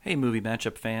Hey, Movie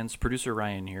Matchup fans, producer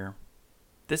Ryan here.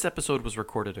 This episode was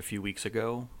recorded a few weeks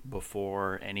ago,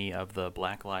 before any of the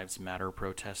Black Lives Matter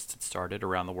protests had started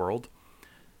around the world.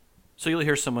 So you'll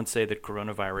hear someone say that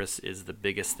coronavirus is the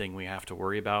biggest thing we have to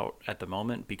worry about at the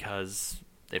moment because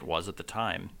it was at the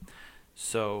time.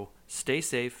 So stay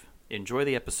safe, enjoy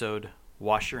the episode,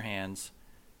 wash your hands,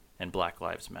 and Black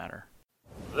Lives Matter.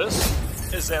 This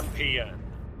is MPN.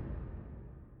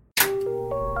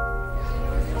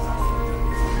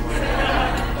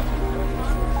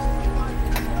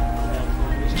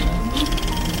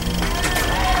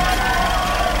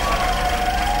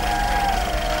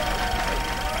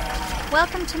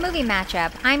 Welcome to Movie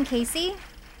Matchup. I'm Casey.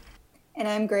 And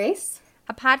I'm Grace.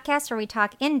 A podcast where we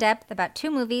talk in depth about two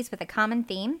movies with a common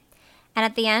theme. And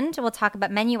at the end, we'll talk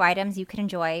about menu items you can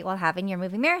enjoy while having your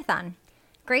movie marathon.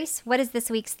 Grace, what is this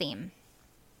week's theme?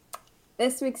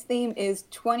 This week's theme is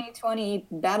 2020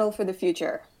 Battle for the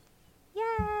Future.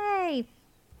 Yay!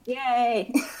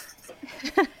 Yay!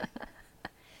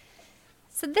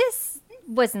 So this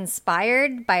was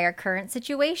inspired by our current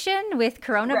situation with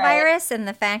coronavirus and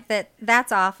the fact that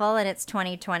that's awful and it's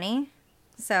 2020.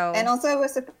 So And also a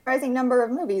surprising number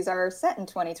of movies are set in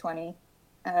 2020.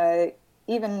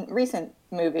 Even recent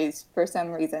movies, for some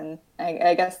reason.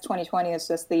 I guess 2020 is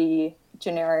just the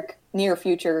generic near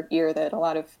future year that a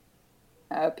lot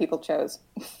of people chose.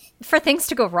 for things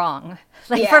to go wrong,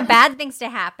 like Yeah. for bad things to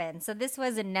happen. So this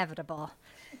was inevitable.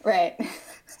 Right.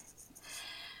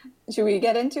 Should we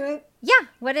get into it? Yeah.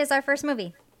 What is our first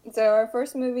movie? So our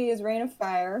first movie is Reign of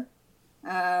Fire,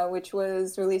 which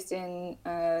was released in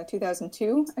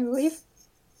 2002, I believe.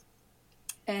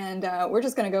 And we're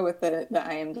just going to go with the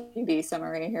IMDb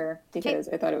summary here because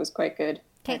I thought it was quite good,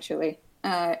 actually.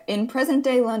 In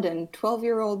present-day London,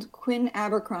 12-year-old Quinn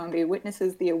Abercrombie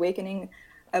witnesses the awakening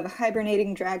of a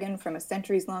hibernating dragon from a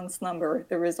centuries-long slumber,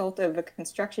 the result of a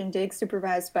construction dig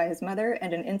supervised by his mother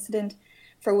and an incident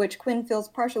for which Quinn feels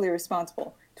partially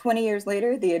responsible. 20 years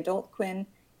later, the adult Quinn,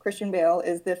 Christian Bale,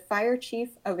 is the fire chief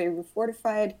of a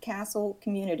fortified castle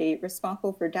community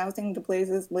responsible for dousing the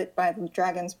blazes lit by the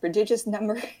dragon's prodigious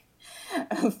number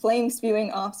of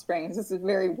flame-spewing offspring. This is a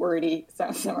very wordy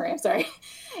summary, I'm sorry.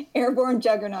 Airborne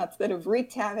juggernauts that have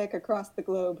wreaked havoc across the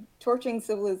globe, torching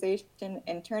civilization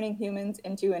and turning humans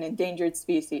into an endangered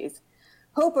species.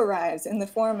 Hope arrives in the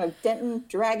form of Denton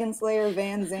Dragonslayer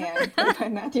Van Zandt, played by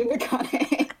Matthew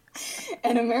McConaughey,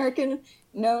 an American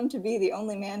known to be the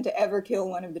only man to ever kill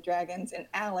one of the dragons, and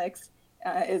Alex,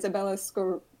 Isabella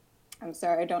I'm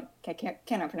sorry, I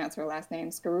cannot pronounce her last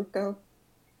name, Scarucco,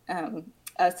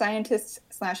 a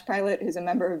scientist/pilot who's a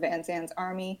member of Van Zandt's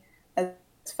army, as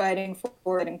fighting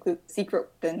for it includes secret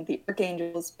weapon, the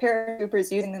Archangels, paratroopers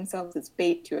using themselves as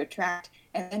bait to attract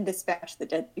and then dispatch the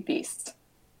deadly beast.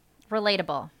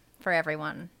 Relatable for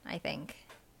everyone, I think.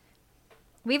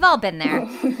 We've all been there.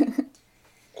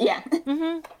 Yeah.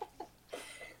 Mm-hmm.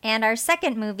 And our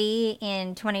second movie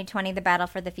in 2020, The Battle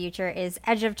for the Future, is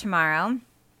Edge of Tomorrow.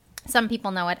 Some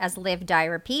people know it as Live, Die,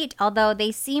 Repeat, although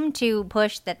they seem to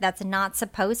push that that's not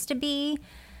supposed to be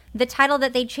the title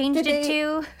that they changed it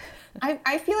to.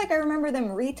 I feel like I remember them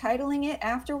retitling it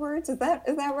afterwards. Is that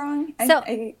wrong?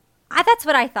 That's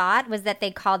what I thought, was that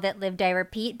they called it Live, Die,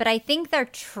 Repeat, but I think they're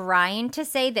trying to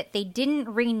say that they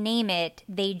didn't rename it.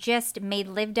 They just made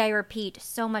Live, Die, Repeat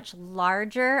so much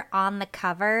larger on the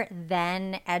cover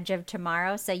than Edge of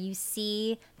Tomorrow. So you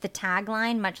see the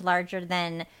tagline much larger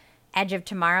than Edge of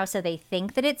Tomorrow, so they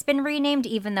think that it's been renamed,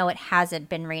 even though it hasn't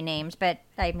been renamed. But,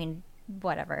 I mean,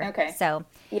 whatever. Okay. So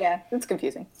yeah, it's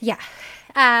confusing. Yeah.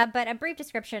 But a brief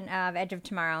description of Edge of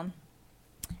Tomorrow.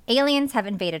 Aliens have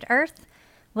invaded Earth.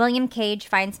 William Cage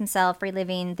finds himself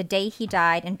reliving the day he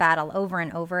died in battle over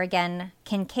and over again.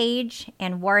 Can Cage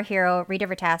and war hero Rita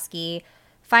Vertasky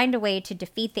find a way to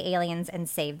defeat the aliens and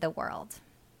save the world?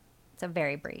 So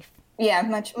very brief. Yeah,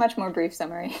 much more brief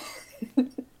summary.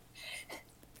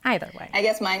 Either way. I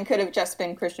guess mine could have just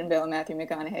been Christian Bale and Matthew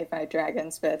McConaughey fight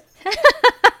dragons, but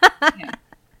yeah.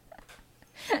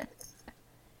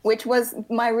 Which was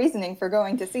my reasoning for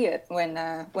going to see it when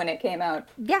it came out.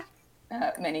 Yeah.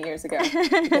 Many years ago,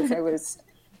 because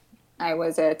I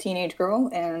was a teenage girl,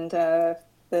 and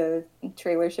the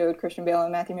trailer showed Christian Bale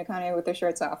and Matthew McConaughey with their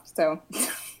shirts off. So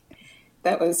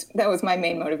that was my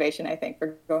main motivation, I think,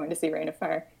 for going to see Reign of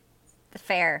Fire.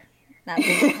 Fair.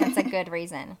 That's a good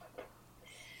reason.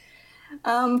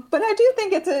 But I do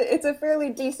think it's a fairly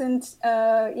decent,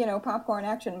 popcorn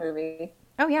action movie.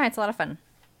 Oh yeah, it's a lot of fun.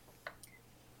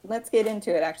 Let's get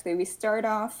into it. Actually, we start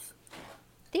off.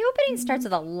 The opening starts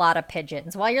with a lot of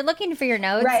pigeons. While you're looking for your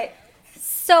notes, right.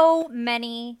 So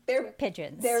many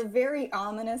pigeons. They're very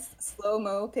ominous,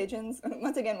 slow-mo pigeons.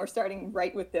 Once again, we're starting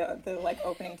right with the like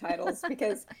opening titles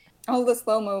because all the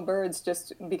slow-mo birds,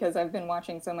 just because I've been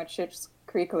watching so much Schitt's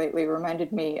Creek lately,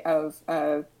 reminded me of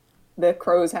the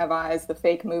Crows Have Eyes, the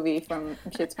fake movie from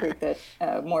Schitt's Creek that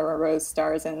Moira Rose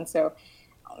stars in. So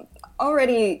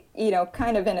already,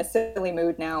 kind of in a silly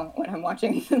mood now when I'm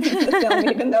watching the film,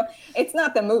 even though it's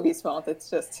not the movie's fault. It's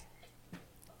just,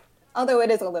 although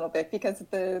it is a little bit, because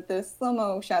the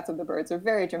slow-mo shots of the birds are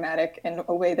very dramatic in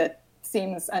a way that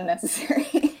seems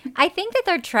unnecessary. I think that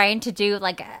they're trying to do,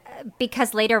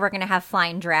 because later we're going to have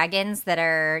flying dragons that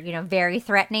are, very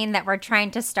threatening, that we're trying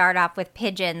to start off with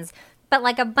pigeons.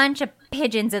 But, a bunch of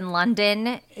pigeons in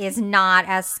London is not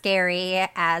as scary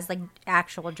as,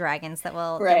 actual dragons that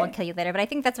will kill you later. But I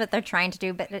think that's what they're trying to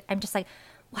do. But I'm just like,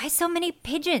 why so many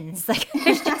pigeons? There's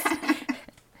just...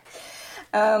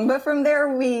 But from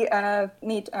there, we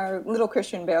meet our little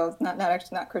Christian Bale.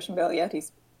 Not Christian Bale yet.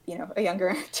 He's, a younger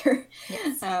actor.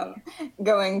 Yes.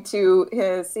 Going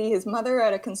to see his mother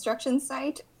at a construction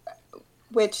site,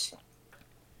 which,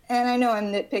 and I know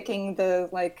I'm nitpicking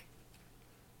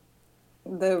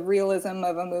the realism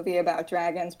of a movie about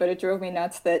dragons, but it drove me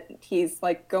nuts that he's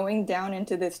going down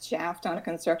into this shaft on a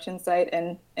construction site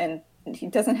and he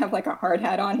doesn't have a hard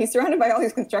hat on. He's surrounded by all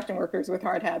these construction workers with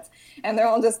hard hats, and they're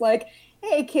all just like,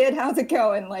 "Hey kid, how's it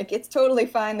going?" It's totally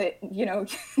fine that,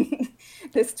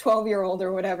 this 12-year-old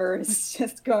or whatever is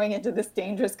just going into this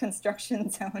dangerous construction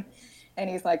zone, and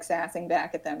he's sassing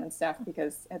back at them and stuff,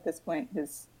 because at this point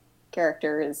his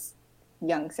character is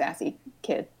young sassy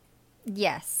kid.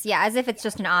 Yes. Yeah, as if it's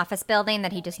just an office building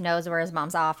that he just knows where his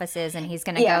mom's office is and he's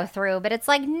going to go through. But it's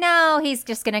no, he's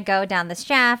just going to go down the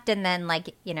shaft and then,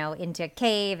 into a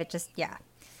cave. It just, yeah.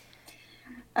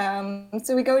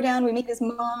 So we go down, we meet his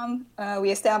mom.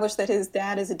 We establish that his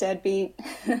dad is a deadbeat.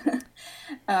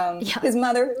 His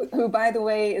mother, who, by the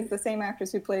way, is the same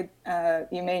actress who played,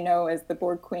 you may know, as the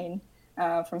Borg Queen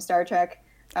from Star Trek.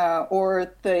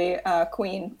 Or the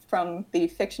queen from the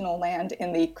fictional land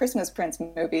in the Christmas Prince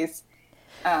movies.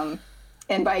 And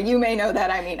by you may know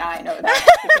that, I mean I know that,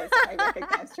 because I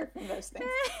recognized her from those things.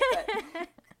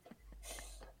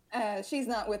 But she's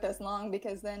not with us long,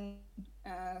 because then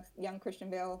young Christian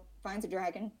Bale finds a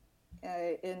dragon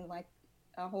in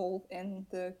a hole in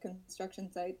the construction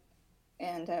site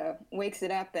and wakes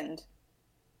it up, and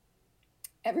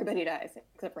everybody dies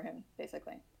except for him,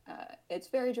 basically. It's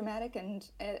very dramatic, and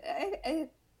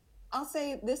I'll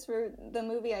say this for the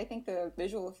movie, I think the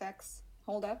visual effects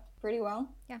hold up pretty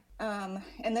well. Yeah.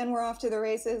 And then we're off to the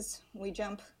races. We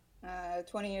jump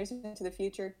 20 years into the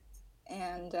future,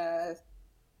 and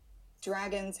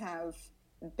dragons have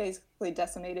basically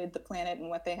decimated the planet, and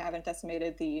what they haven't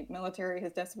decimated, the military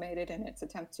has decimated in its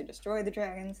attempt to destroy the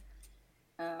dragons.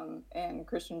 And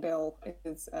Christian Bale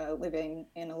is living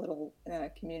in a little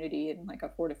community in a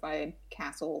fortified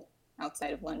castle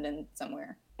outside of London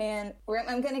somewhere. And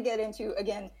I'm going to get into,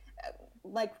 again,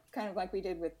 kind of like we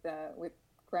did with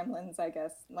Gremlins, I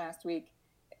guess, last week,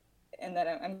 and that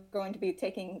I'm going to be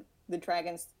taking the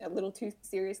dragons a little too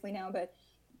seriously now. But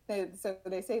so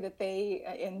they say that they,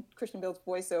 in Christian Bale's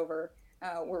voiceover,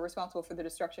 were responsible for the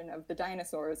destruction of the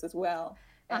dinosaurs as well.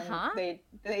 And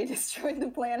they destroyed the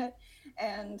planet,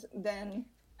 and then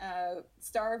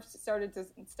starved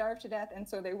to death, and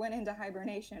so they went into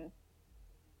hibernation,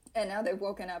 and now they've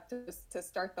woken up to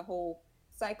start the whole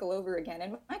cycle over again.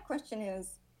 And my question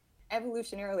is,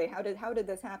 evolutionarily, how did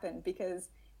this happen? Because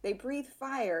they breathe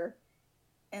fire,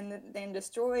 and then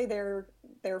destroy their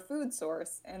food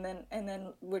source, and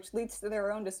then which leads to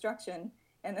their own destruction,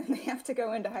 and then they have to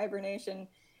go into hibernation,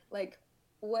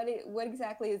 What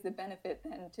exactly is the benefit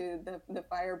then to the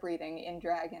fire breathing in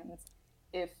dragons,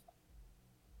 if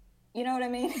you know what I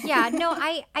mean? Yeah, no,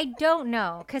 I don't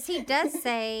know, because he does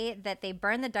say that they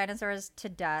burn the dinosaurs to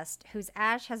dust, whose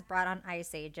ash has brought on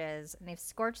ice ages, and they've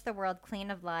scorched the world clean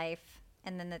of life,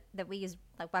 and then that we use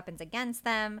weapons against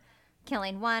them,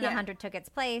 killing one, 100 took its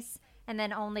place, and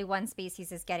then only one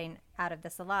species is getting out of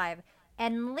this alive.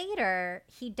 And later,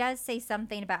 he does say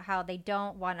something about how they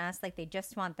don't want us, they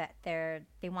just want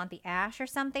they want the ash or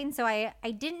something. So I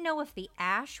didn't know if the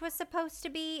ash was supposed to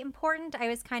be important. I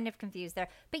was kind of confused there.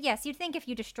 But yes, you'd think if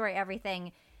you destroy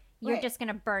everything, you're just going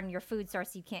to burn your food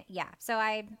source. You can't, So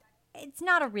it's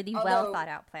not a really well thought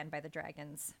out plan by the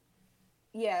dragons.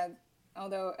 Yeah,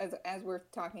 although as we're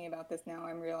talking about this now,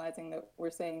 I'm realizing that we're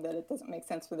saying that it doesn't make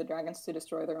sense for the dragons to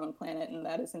destroy their own planet, and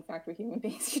that is in fact what human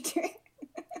beings are doing.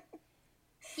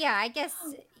 Yeah, I guess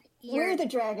we're the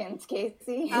dragons,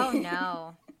 Casey. Oh,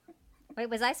 no. Wait,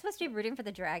 was I supposed to be rooting for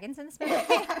the dragons in this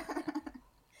movie?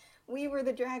 We were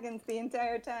the dragons the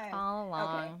entire time. All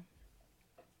along. Okay.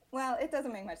 Well, it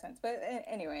doesn't make much sense, but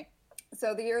anyway.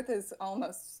 So the Earth is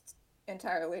almost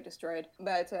entirely destroyed,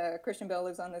 but Christian Bale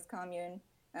lives on this commune.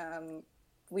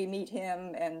 We meet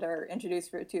him and are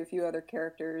introduced to a few other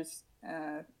characters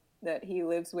that he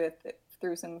lives with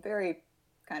through some very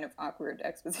kind of awkward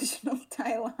expositional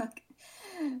dialogue.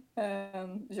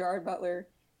 Gerard Butler,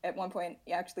 at one point,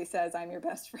 he actually says, "I'm your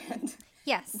best friend."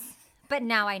 Yes. But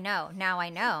now I know.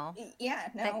 Yeah,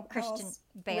 now that Christian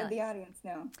Bale. would the audience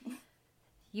know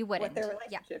You wouldn't. what their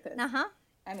relationship is. Uh-huh.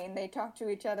 I mean, they talk to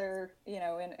each other,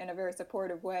 in a very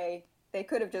supportive way. They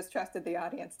could have just trusted the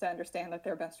audience to understand that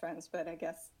they're best friends, but I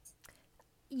guess...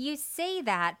 You say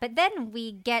that, but then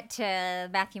we get to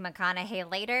Matthew McConaughey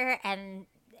later, and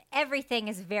everything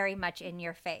is very much in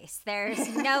your face. There's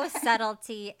no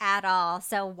subtlety at all,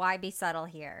 so why be subtle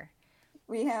here?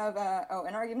 We have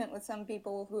an argument with some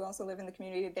people who also live in the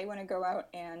community. They want to go out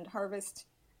and harvest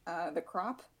the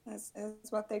crop, is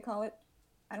what they call it.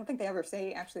 I don't think they ever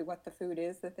say actually what the food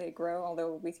is that they grow,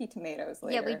 although we see tomatoes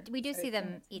later. Yeah, we do see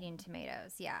them eating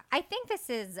tomatoes, yeah. I think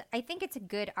it's a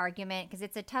good argument because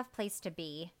it's a tough place to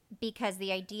be, because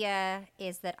the idea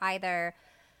is that either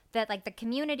that like the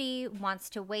community wants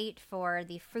to wait for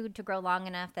the food to grow long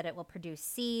enough that it will produce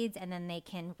seeds and then they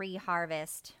can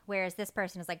reharvest, whereas this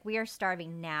person is like, we are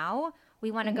starving now,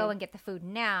 we want to go and get the food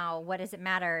now. What does it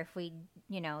matter if we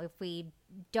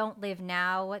don't live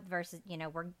now versus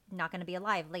we're not going to be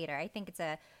alive later? I think it's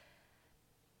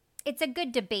a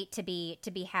good debate to be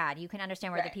had. You can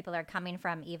understand where the people are coming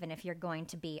from, even if you're going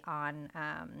to be on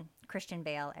Christian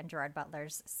Bale and Gerard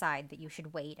Butler's side, that you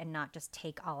should wait and not just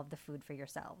take all of the food for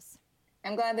yourselves.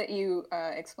 I'm glad that you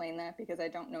explained that, because I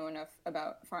don't know enough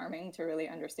about farming to really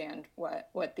understand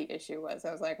what the issue was.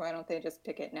 I was like, why don't they just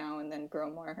pick it now and then grow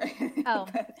more? Oh.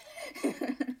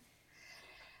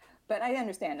 But I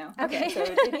understand now. Okay. So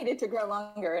they needed to grow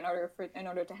longer in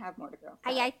order to have more to grow.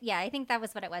 I think that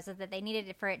was what it was that they needed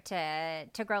it for it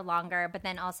to grow longer. But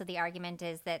then also the argument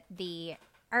is that the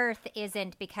earth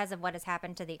isn't, because of what has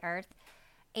happened to the earth,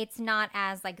 it's not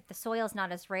as like the soil's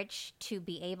not as rich to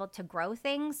be able to grow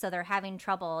things. So they're having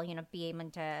trouble, being able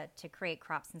to create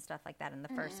crops and stuff like that in the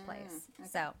first place.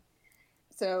 Okay.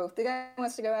 So if the guy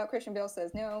wants to go out, Christian Bale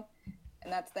says no,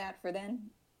 and that's that for then.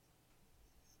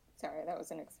 Sorry, that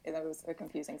was a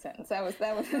confusing sentence. That was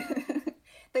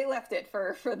they left it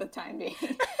for the time being.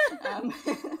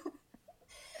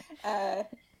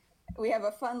 We have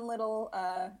a fun little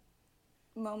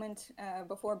moment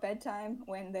before bedtime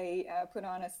when they put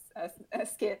on a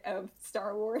skit of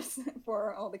Star Wars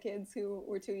for all the kids who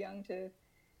were too young to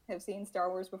have seen Star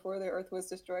Wars before the Earth was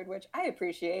destroyed, which I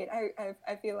appreciate.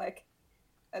 I feel like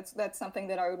that's something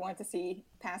that I would want to see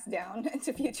passed down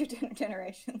to future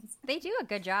generations. They do a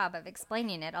good job of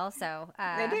explaining it also.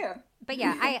 They do. But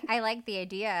yeah, I like the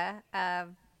idea of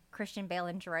Christian Bale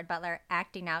and Gerard Butler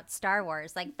acting out Star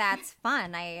Wars. Like, that's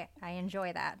fun. I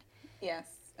enjoy that. Yes,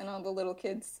 and all the little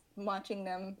kids watching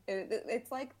them.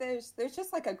 It's like there's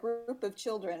just like a group of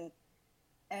children,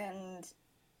 and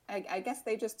I guess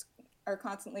they just are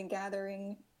constantly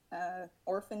gathering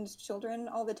orphaned children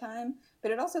all the time, but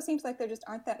it also seems like there just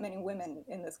aren't that many women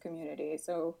in this community.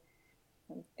 So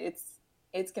it's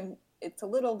a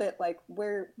little bit like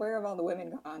where have all the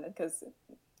women gone? Because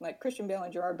like Christian Bale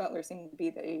and Gerard Butler seem to be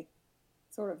the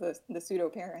sort of the pseudo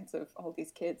parents of all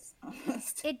these kids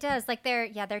almost. It does, like they're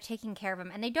taking care of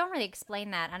them, and they don't really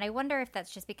explain that. And I wonder if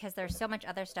that's just because there's so much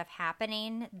other stuff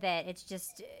happening that it's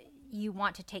just you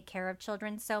want to take care of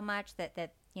children so much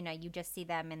that you just see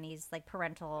them in these like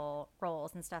parental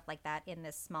roles and stuff like that in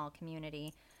this small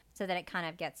community, so that it kind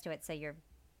of gets to it. So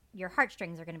your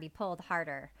heartstrings are going to be pulled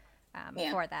harder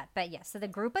for that. But yes, so the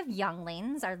group of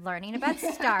younglings are learning about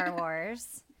Star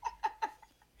Wars.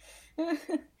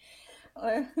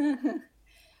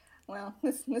 Well,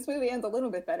 this movie ends a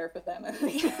little bit better for them.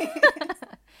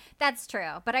 That's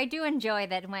true, but I do enjoy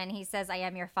that when he says, "I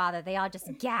am your father," they all just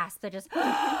gasp. They're just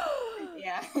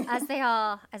yeah, as they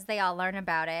all learn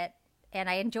about it. And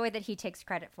I enjoy that he takes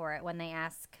credit for it when they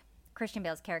ask Christian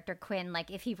Bale's character Quinn,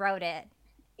 like, if he wrote it.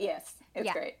 Yes,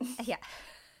 it's great. Yeah,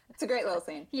 it's a great little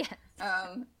scene. Yeah.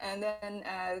 And then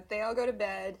they all go to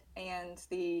bed, and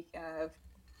the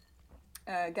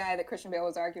guy that Christian Bale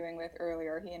was arguing with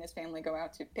earlier, he and his family go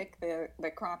out to pick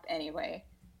the crop anyway,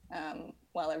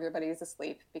 while everybody's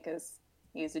asleep because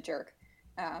he's a jerk.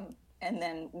 And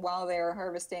then while they're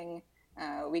harvesting,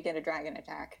 we get a dragon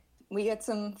attack. We get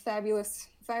some fabulous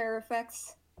fire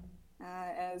effects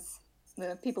as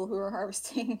the people who are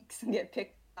harvesting get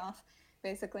picked off.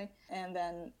 basically. And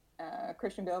then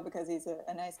Christian Bale, because he's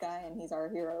a nice guy and he's our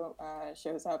hero,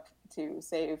 shows up to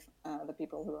save the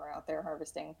people who are out there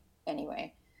harvesting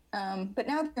anyway. But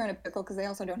now they're in a pickle because they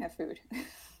also don't have food.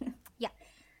 Yeah.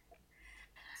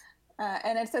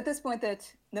 And it's at this point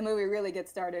that the movie really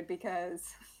gets started, because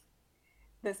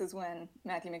this is when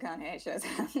Matthew McConaughey shows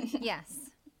up. Yes.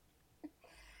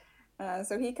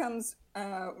 So he comes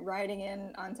riding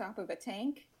in on top of a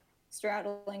tank,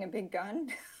 straddling a big gun.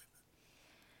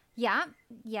 Yeah.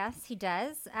 Yes, he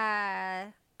does.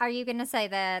 Are you going to say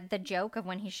the joke of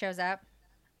when he shows up?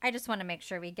 I just want to make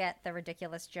sure we get the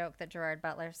ridiculous joke that Gerard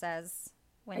Butler says.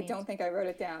 I don't think I wrote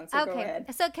it down, so go ahead.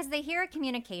 So, because they hear a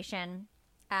communication,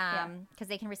 because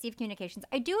they can receive communications.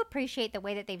 I do appreciate the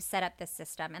way that they've set up this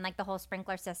system and like the whole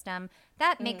sprinkler system.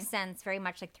 That makes sense very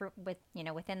much, like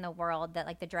within the world, that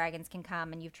like the dragons can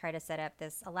come and you've tried to set up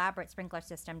this elaborate sprinkler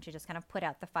system to just kind of put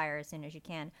out the fire as soon as you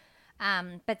can.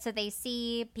 But so they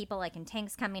see people like in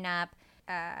tanks coming up.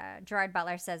 Gerard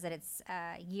Butler says that it's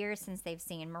years since they've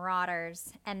seen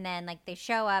marauders, and then like they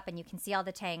show up and you can see all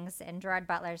the tanks, and Gerard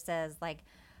Butler says like,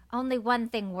 only one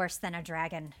thing worse than a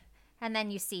dragon. And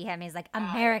then you see him, he's like,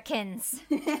 Americans.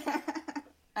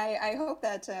 I hope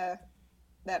that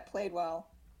that played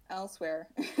well elsewhere.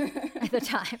 At the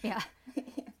time, yeah.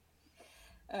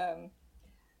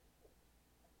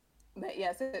 But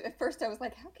yes, at first I was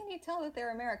like, how can you tell that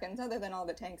they're Americans other than all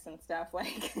the tanks and stuff?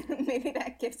 Like, maybe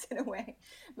that gives it away.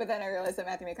 But then I realized that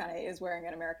Matthew McConaughey is wearing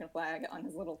an American flag on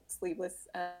his little sleeveless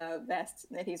vest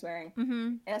that he's wearing.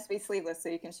 Mm-hmm. It has to be sleeveless so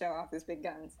you can show off his big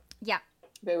guns. Yeah.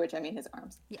 By which I mean his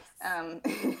arms. Yes.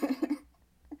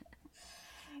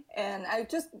 And I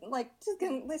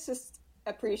let's just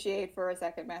appreciate for a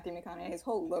second Matthew McConaughey's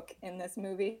whole look in this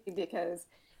movie, because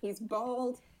he's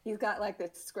bald, he's got like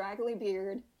this scraggly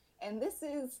beard, and this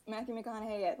is Matthew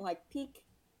McConaughey at like peak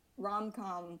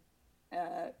rom-com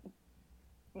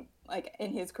like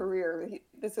in his career.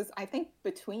 This is, I think,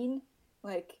 between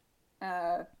like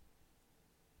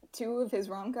two of his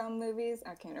rom-com movies.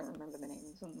 I can't remember the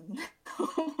names of them.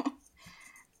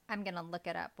 I'm going to look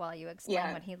it up while you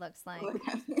explain what he looks like.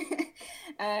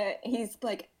 He's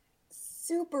like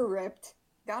super ripped,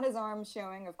 got his arms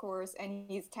showing, of course, and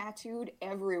he's tattooed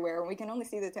everywhere. We can only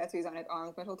see the tattoos on his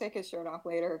arms, but he'll take his shirt off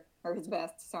later, or his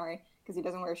vest, sorry, because he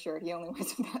doesn't wear a shirt. He only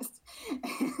wears a vest.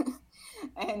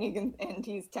 and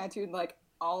he's tattooed like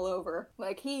all over.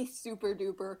 Like, he's super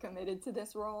duper committed to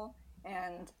this role,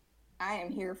 and I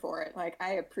am here for it. Like,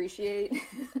 I appreciate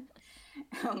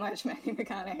how much Matthew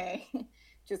McConaughey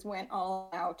just went all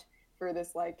out for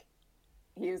this. Like,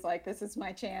 he was like, this is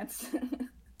my chance.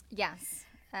 Yes.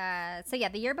 So yeah,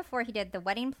 the year before he did The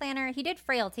Wedding Planner. He did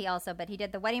Frailty also, but he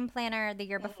did The Wedding Planner the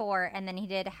year before, and then he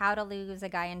did How to Lose a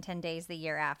Guy in 10 Days the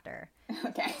year after.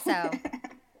 Okay. So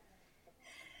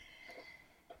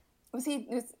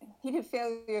he did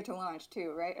Failure to Launch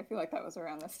too, right? I feel like that was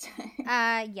around this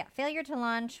time. Yeah, Failure to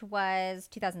Launch was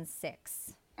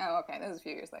 2006. Oh, okay. That was a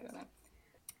few years later then.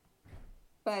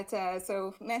 But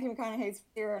so Matthew McConaughey's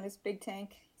here on his big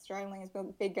tank, straddling his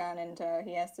big gun, and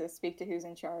he has to speak to who's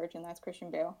in charge, and that's Christian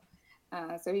Bale.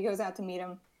 So he goes out to meet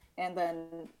him, and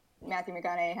then Matthew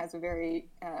McConaughey has a very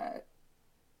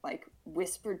like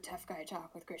whispered tough guy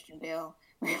talk with Christian Bale,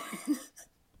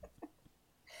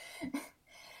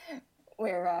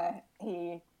 where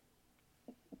he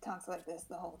talks like this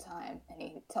the whole time, and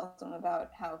he tells him about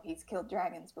how he's killed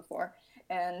dragons before,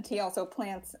 and he also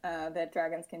plants that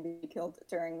dragons can be killed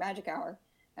during magic hour,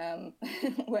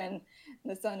 when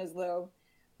the sun is low,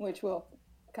 which will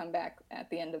come back at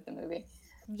the end of the movie.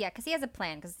 Yeah, because he has a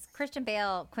plan, because Christian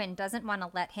Bale, Quinn, doesn't want to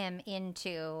let him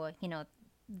into,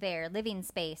 their living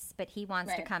space, but he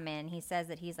wants to come in. He says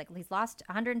that he's lost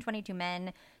 122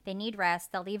 men. They need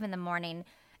rest. They'll leave in the morning.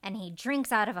 And he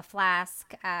drinks out of a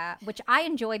flask, which I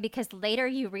enjoy, because later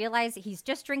you realize he's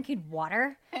just drinking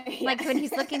water. Yeah. Like, when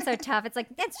he's looking so tough, it's like,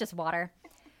 it's just water.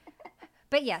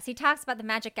 But yes, he talks about the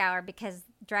magic hour, because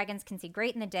dragons can see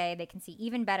great in the day. They can see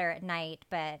even better at night.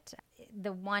 But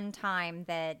the one time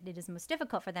that it is most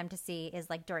difficult for them to see is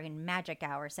like during magic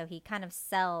hour. So he kind of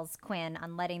sells Quinn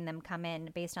on letting them come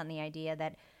in based on the idea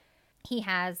that he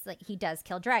does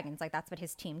kill dragons. Like, that's what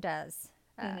his team does.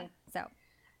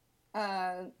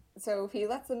 So he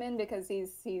lets them in because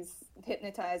he's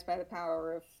hypnotized by the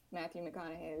power of Matthew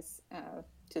McConaughey's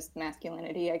just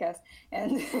masculinity, I guess.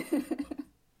 And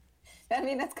I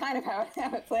mean, that's kind of how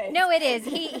it plays. No, it is.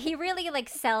 He really like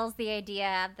sells the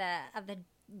idea of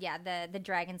the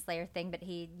Dragon Slayer thing, but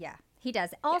he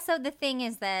does. Also, the thing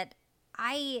is that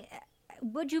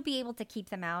would you be able to keep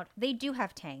them out? They do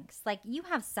have tanks. Like, you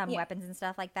have some weapons and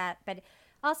stuff like that, but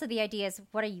Also, the idea is,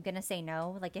 what are you going to say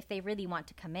no? Like, if they really want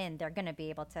to come in, they're going to be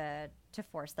able to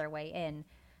force their way in.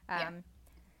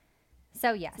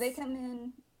 So, yes. They come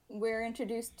in. We're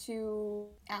introduced to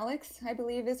Alex, I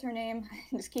believe is her name.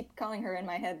 I just keep calling her in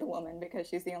my head the woman because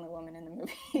she's the only woman in the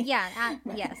movie.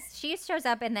 Yes. She shows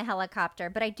up in the helicopter,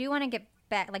 but I do want to get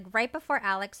back, like, right before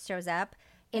Alex shows up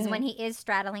is when he is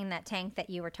straddling that tank that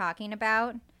you were talking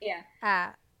about.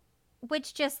 Yeah.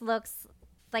 Which just looks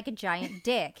like a giant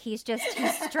dick. He's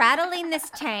straddling this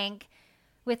tank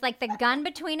with like the gun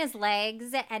between his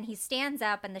legs, and he stands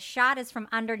up and the shot is from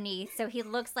underneath, so he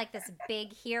looks like this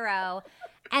big hero.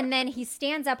 And then he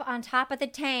stands up on top of the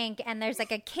tank and there's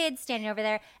like a kid standing over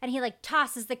there, and he like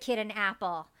tosses the kid an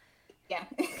apple. Yeah.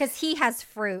 Because he has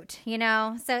fruit, you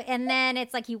know? So, and then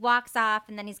it's like he walks off,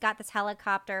 and then he's got this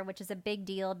helicopter, which is a big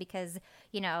deal because,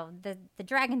 you know, the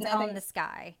dragons own the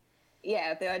sky.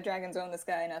 Yeah, the dragons own the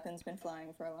sky. Nothing's been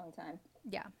flying for a long time.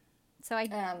 Yeah. So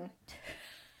it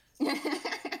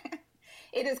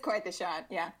is quite the shot,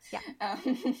 yeah. Yeah.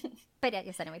 But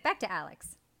yes, anyway, back to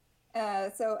Alex.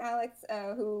 So Alex,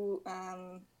 who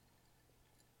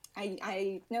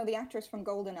I know the actress from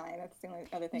GoldenEye. That's the only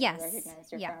other thing I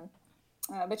recognized her from.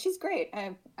 But she's great.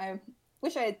 I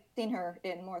wish I had seen her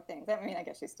in more things. I mean, I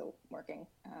guess she's still working.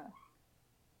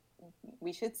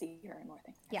 We should see her in more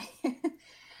things. Yeah.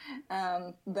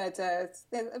 But it's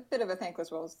a bit of a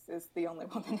thankless role is the only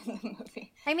woman in the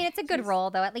movie. I mean, it's a good role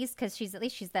though, at least because she's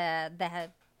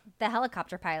the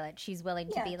helicopter pilot. She's willing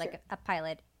to be like a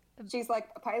pilot. She's like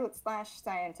a pilot /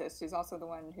 scientist. She's also the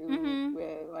one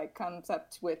who like comes up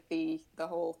with the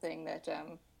whole thing that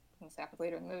this happens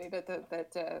later in the movie, but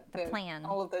the plan.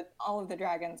 All of the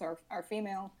dragons are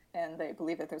female, and they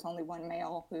believe that there's only one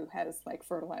male who has like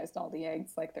fertilized all the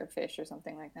eggs, like they're fish or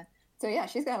something like that. So yeah,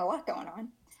 she's got a lot going on.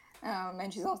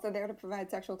 And she's also there to provide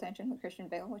sexual tension with Christian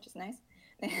Bale, which is nice.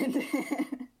 And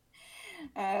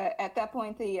at that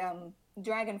point, the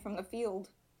dragon from the field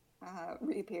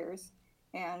reappears,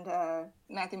 and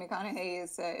Matthew McConaughey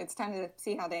is. It's time to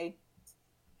see how they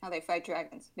fight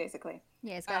dragons, basically.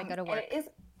 Yeah, it's got to go to work.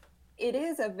 It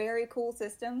is a very cool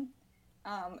system,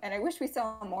 and I wish we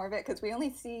saw more of it because we only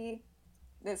see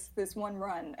this one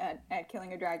run at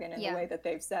killing a dragon in the way that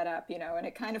they've set up, you know, and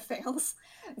it kind of fails.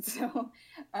 So,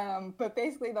 but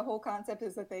basically the whole concept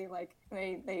is that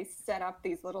they set up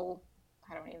these little,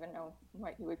 I don't even know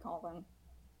what you would call them,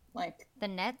 like the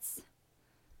nets.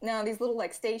 No, these little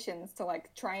like stations to like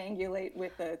triangulate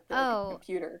with the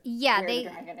computer. Yeah, where the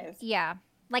dragon is. Yeah,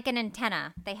 like an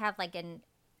antenna. They have like an.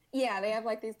 Yeah, they have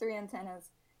like these 3 antennas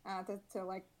to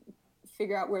like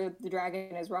figure out where the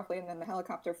dragon is roughly, and then the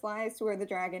helicopter flies to where the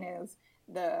dragon is.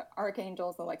 The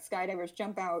archangels, the like skydivers,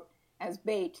 jump out as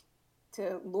bait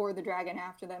to lure the dragon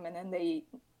after them, and then they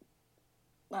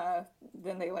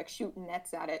like shoot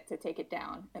nets at it to take it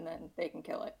down, and then they can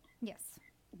kill it. Yes.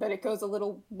 But it goes a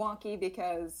little wonky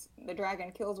because the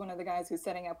dragon kills one of the guys who's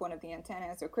setting up one of the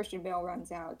antennas, so Christian Bale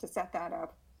runs out to set that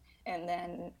up, and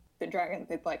then the dragon,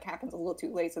 it like happens a little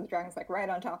too late, so the dragon's like right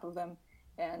on top of them,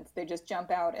 and they just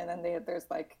jump out, and then there's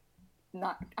like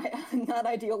not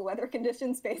ideal weather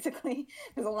conditions, basically.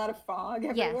 There's a lot of fog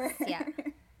everywhere. Yes,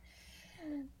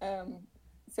 yeah.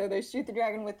 So they shoot the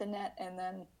dragon with the net, and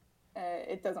then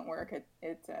it doesn't work.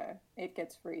 It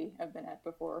gets free of the net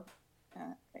before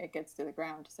it gets to the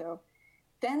ground. So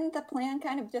then the plan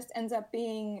kind of just ends up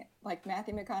being like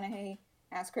Matthew McConaughey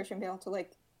asks Christian Bale to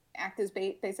like act as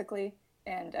bait, basically,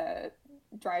 and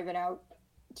drive it out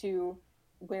to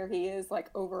where he is, like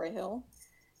over a hill,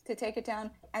 to take it down.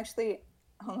 Actually,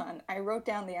 hold on. I wrote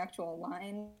down the actual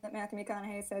line that Matthew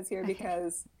McConaughey says here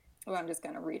because, well, I'm just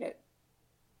going to read it.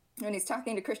 When he's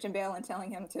talking to Christian Bale and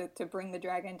telling him to bring the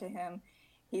dragon to him,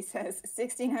 he says,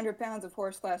 1,600 pounds of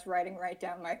horse flesh riding right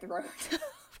down my throat.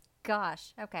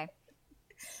 Gosh, okay.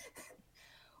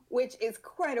 Which is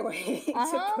quite a way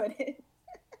to put it.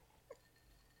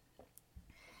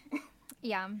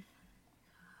 Yeah.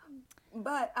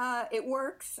 But it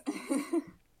works.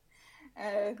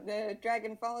 The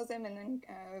dragon follows him, and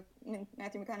then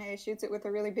Matthew McConaughey shoots it with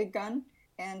a really big gun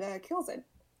and kills it.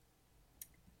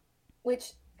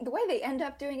 Which, the way they end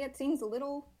up doing it seems a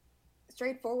little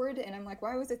straightforward, and I'm like,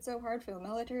 why was it so hard for the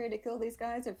military to kill these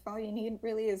guys if all you need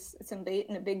really is some bait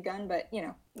and a big gun? But, you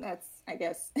know, that's, I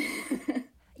guess...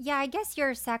 Yeah, I guess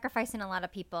you're sacrificing a lot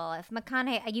of people. If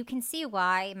McConaughey, you can see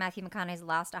why Matthew McConaughey's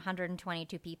lost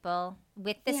 122 people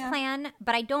with this plan,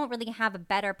 but I don't really have a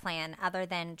better plan other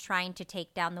than trying to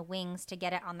take down the wings to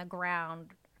get it on the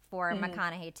ground for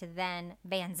McConaughey to then,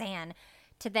 Van Zandt,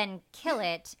 to then kill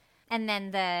it. And then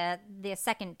the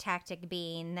second tactic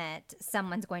being that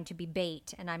someone's going to be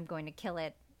bait and I'm going to kill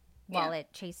it while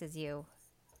it chases you.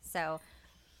 So...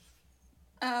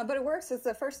 But it works. It's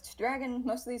the first dragon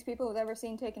most of these people have ever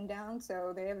seen taken down,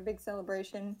 so they have a big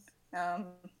celebration.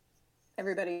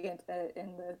 Everybody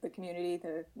in the community,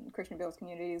 the Christian Bale's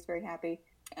community, is very happy.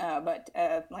 But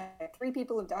like 3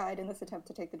 people have died in this attempt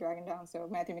to take the dragon down, so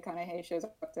Matthew McConaughey shows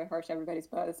up to harsh everybody's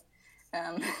buzz.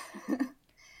 And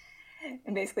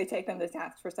basically take them to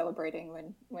task for celebrating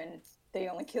when they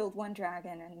only killed 1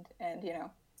 dragon and you know,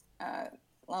 a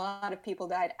lot of people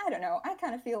died. I don't know. I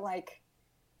kind of feel like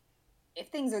if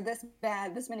things are this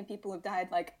bad, this many people have died,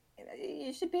 like,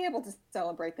 you should be able to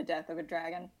celebrate the death of a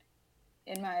dragon,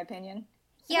 in my opinion.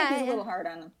 Yeah. He's a little hard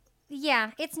on them.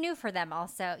 Yeah, it's new for them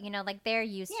also. You know, like they're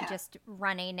used to Yeah. just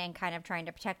running and kind of trying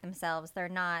to protect themselves. They're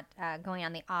not going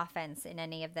on the offense in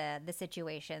any of the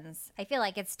situations. I feel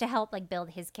like it's to help like build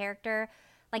his character.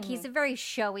 Like he's a very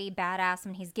showy badass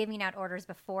when he's giving out orders.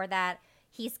 Before that,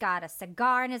 he's got a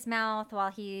cigar in his mouth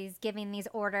while he's giving these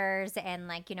orders. And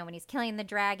like, you know, when he's killing the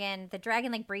dragon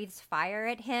like breathes fire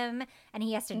at him and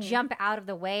he has to jump out of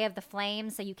the way of the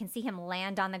flames. So you can see him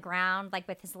land on the ground, like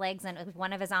with his legs and with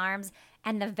one of his arms,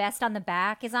 and the vest on the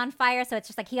back is on fire. So it's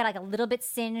just like he got like a little bit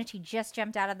singed. He just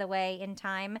jumped out of the way in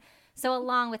time. So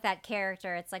along with that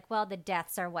character, it's like, well, the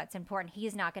deaths are what's important.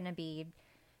 He's not going to be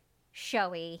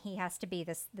showy. He has to be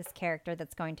this character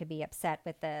that's going to be upset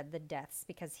with the deaths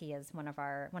because he is one of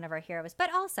our heroes.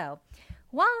 But also,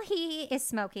 while he is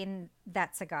smoking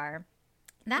that cigar,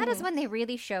 that is when they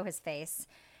really show his face.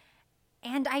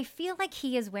 And I feel like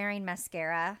he is wearing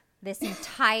mascara this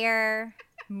entire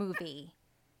movie.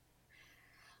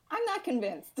 I'm not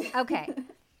convinced. Okay.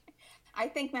 I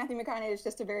think Matthew McConaughey is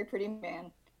just a very pretty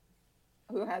man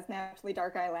who has naturally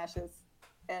dark eyelashes.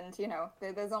 And, you know,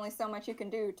 there's only so much you can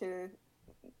do to,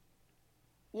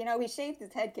 you know, he shaved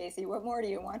his head, Casey. What more do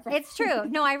you want from It's true.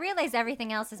 No, I realize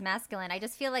everything else is masculine. I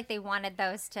just feel like they wanted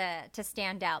those to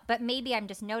stand out. But maybe I'm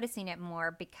just noticing it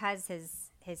more because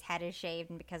his head is shaved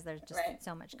and because there's just Right.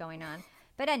 so much going on.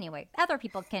 But anyway, other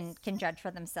people can judge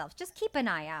for themselves. Just keep an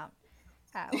eye out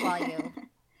while you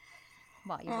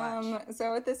watch.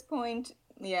 So at this point,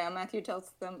 yeah, Matthew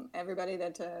tells everybody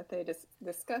that they just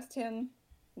discussed him.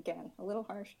 Again, a little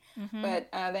harsh. But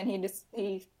then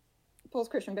he pulls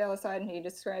Christian Bale aside and he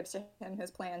describes to him his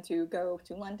plan to go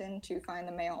to London to find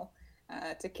the male,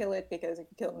 to kill it, because if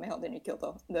you kill the male, then you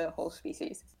kill the whole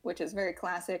species, which is very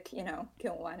classic, you know,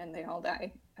 kill one and they all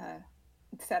die,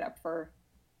 set up for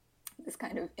this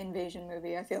kind of invasion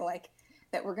movie. I feel like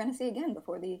that we're going to see again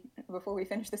before we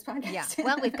finish this podcast. Yeah.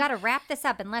 Well, we've got to wrap this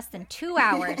up in less than 2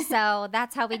 hours. So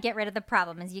that's how we get rid of the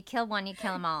problem is you kill one, you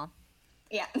kill them all.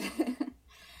 Yeah.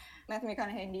 Matthew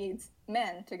McConaughey needs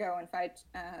men to go and fight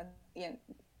you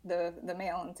know, the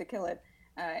male and to kill it.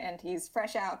 And he's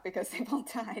fresh out because they've all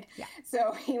died. Yeah.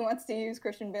 So he wants to use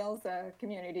Christian Bale's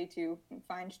community to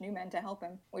find new men to help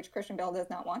him, which Christian Bale does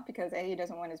not want because A, he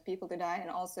doesn't want his people to die. And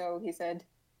also he said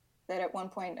that at one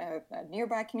point a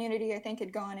nearby community, I think,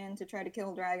 had gone in to try to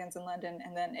kill dragons in London.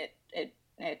 And then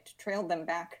it trailed them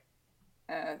back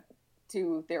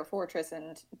to their fortress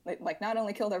and like not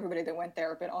only killed everybody that went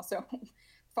there, but also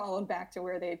followed back to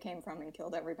where they came from and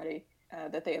killed everybody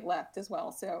that they had left as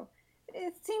well. So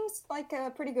it seems like a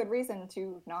pretty good reason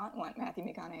to not want Matthew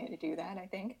McConaughey to do that, I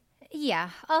think. Yeah.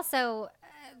 Also,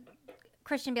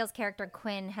 Christian Bale's character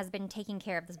Quinn has been taking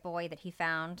care of this boy that he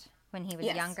found when he was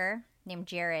Yes. younger, named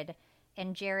Jared.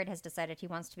 And Jared has decided he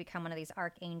wants to become one of these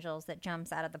archangels that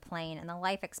jumps out of the plane. And the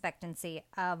life expectancy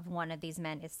of one of these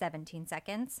men is 17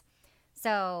 seconds.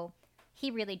 So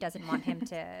he really doesn't want him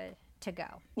to go.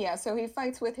 Yeah, so he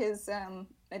fights with his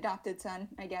adopted son,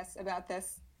 I guess, about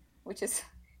this, which is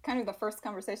kind of the first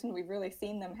conversation we've really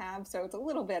seen them have. So it's a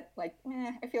little bit like,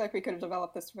 I feel like we could have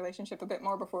developed this relationship a bit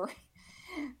more before.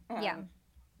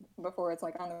 Before it's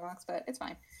like on the rocks, but it's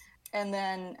fine. And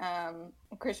then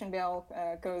Christian Bale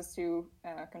goes to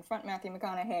confront Matthew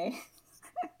McConaughey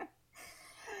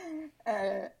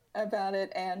about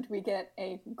it, and we get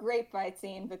a great fight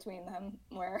scene between them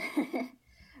where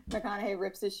McConaughey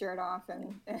rips his shirt off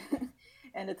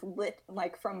and it's lit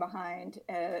like from behind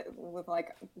with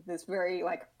like this very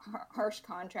like harsh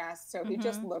contrast. So he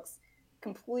just looks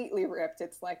completely ripped.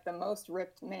 It's like the most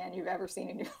ripped man you've ever seen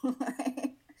in your life,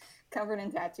 covered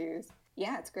in tattoos.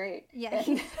 Yeah, it's great. Yeah.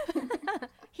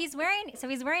 He's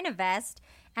wearing a vest,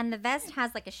 and the vest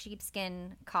has like a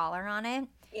sheepskin collar on it.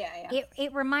 Yeah.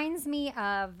 It reminds me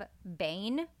of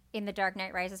Bane in The Dark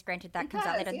Knight Rises. Granted, that comes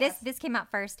out later. Yes. This came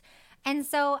out first. And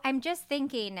so I'm just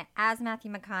thinking, as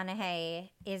Matthew McConaughey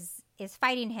is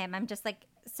fighting him, I'm just like,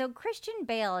 so Christian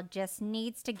Bale just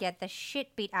needs to get the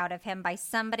shit beat out of him by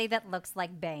somebody that looks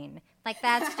like Bane. Like,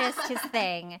 that's just his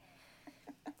thing.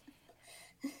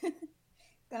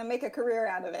 Gonna make a career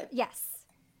out of it. Yes.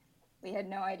 We had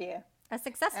no idea. A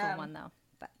successful one, though.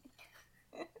 But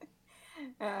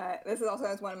This is also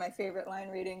has one of my favorite line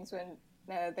readings when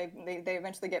they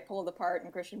eventually get pulled apart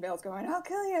and Christian Bale's going, I'll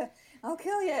kill you,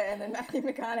 and then Matthew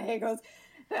McConaughey goes,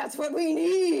 that's what we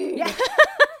need. Yeah.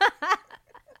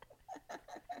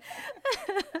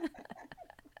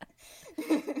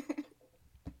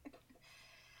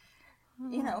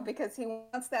 You know, because he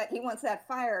wants that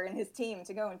fire in his team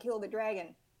to go and kill the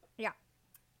dragon. Yeah.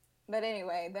 But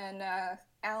anyway, then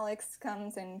Alex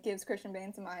comes and gives Christian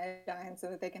Bale some iodine so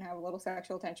that they can have a little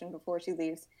sexual tension before she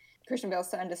leaves. Christian Bale's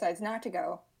son decides not to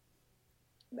go,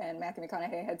 and Matthew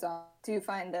McConaughey heads off to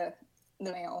find the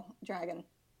male dragon.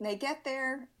 They get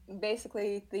there.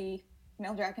 Basically, the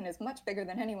male dragon is much bigger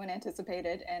than anyone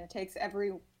anticipated and takes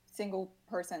every single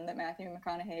person that Matthew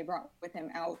McConaughey brought with him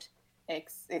out.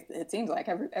 It seems like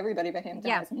everybody but him dies.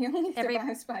 Yeah. And he only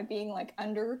survives by being like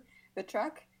under the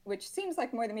truck, which seems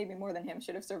like maybe more than him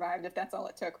should have survived if that's all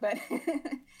it took. But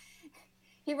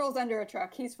he rolls under a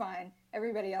truck. He's fine.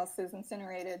 Everybody else is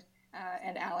incinerated.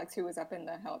 And Alex, who was up in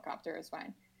the helicopter, is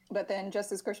fine. But then,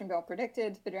 just as Christian Bale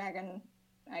predicted, the dragon,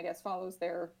 I guess, follows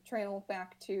their trail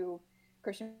back to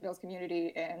Christian Bale's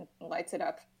community and lights it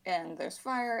up. And there's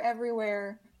fire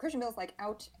everywhere. Christian Bale's like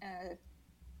out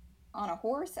on a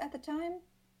horse at the time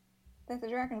that the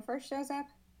dragon first shows up.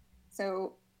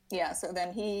 So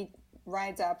then he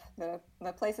rides up. The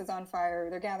place is on fire.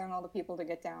 They're gathering all the people to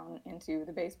get down into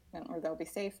the basement where they'll be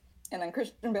safe. And then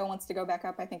Christian Bale wants to go back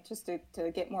up, I think, just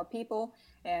to get more people.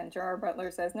 And Gerard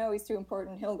Butler says, no, he's too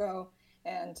important. He'll go.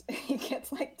 And he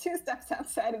gets like 2 steps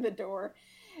outside of the door.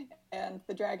 And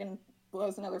the dragon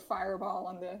blows another fireball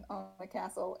on the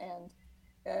castle. And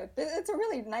it's a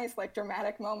really nice, like,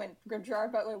 dramatic moment.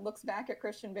 Gerard Butler looks back at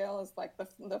Christian Bale as, like,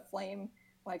 the flame,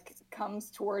 like,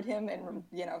 comes toward him. And,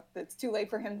 you know, it's too late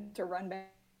for him to run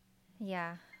back.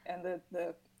 Yeah. And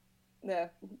the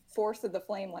force of the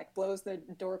flame like blows the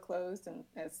door closed, and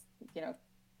as you know,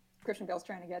 Christian Bale's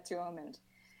trying to get to him, and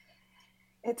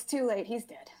it's too late. He's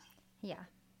dead. Yeah.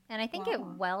 And I think it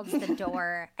welds the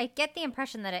door. I get the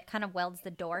impression that it kind of welds the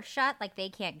door shut, like they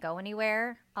can't go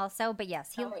anywhere also. But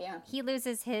yes, he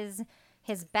loses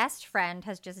his best friend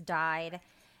has just died.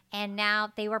 And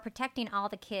now they were protecting all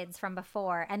the kids from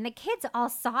before. And the kids all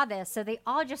saw this, so they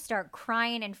all just start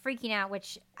crying and freaking out,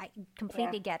 which I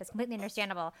completely get. It's completely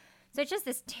understandable. So it's just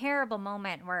this terrible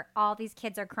moment where all these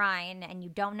kids are crying and you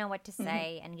don't know what to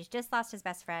say, and he's just lost his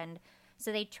best friend.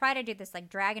 So they try to do this like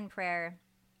dragon prayer,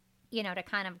 you know, to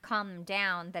kind of calm them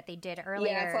down that they did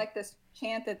earlier. Yeah, it's like this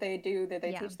chant that they do that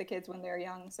they teach the kids when they're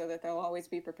young so that they'll always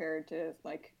be prepared to,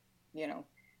 like, you know,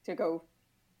 to go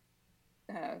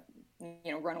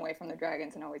run away from the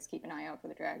dragons and always keep an eye out for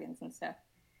the dragons and stuff.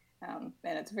 And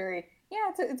it's very,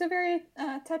 it's a very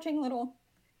touching little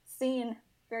scene.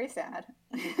 Very sad.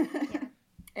 Yeah.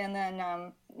 And then,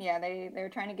 they were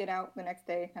trying to get out the next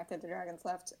day after the dragons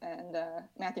left, and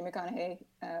Matthew McConaughey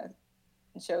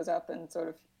shows up and sort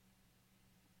of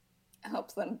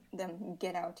helps them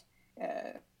get out.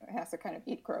 Has to kind of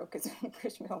eat crow because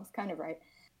Christian Bale was kind of right.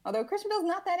 Although Christian Bale's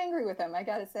not that angry with him, I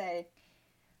gotta say.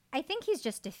 I think he's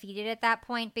just defeated at that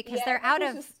point because they're out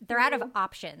of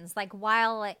options. Like,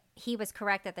 while he was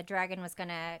correct that the dragon was going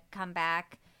to come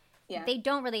back, they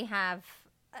don't really have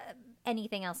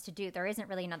anything else to do. There isn't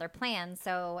really another plan.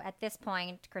 So at this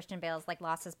point, Christian Bale's like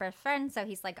lost his best friend. So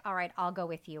he's like, all right, I'll go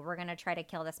with you. We're going to try to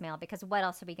kill this male because what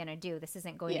else are we going to do? This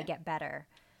isn't going to get better.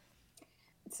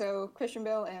 So Christian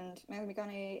Bale and Matthew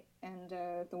McConaughey and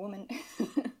the woman.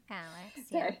 Alex.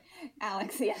 Sorry.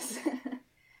 Alex, yes.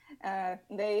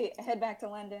 They head back to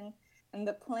London, and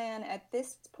the plan at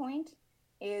this point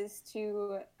is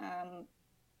to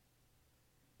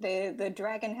the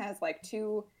dragon has like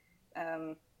 2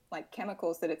 like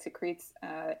chemicals that it secretes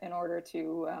in order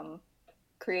to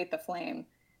create the flame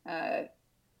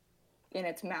in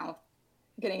its mouth.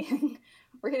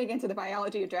 We're getting into the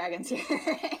biology of dragons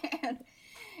here,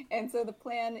 and so the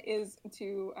plan is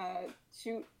to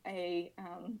shoot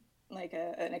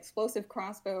an explosive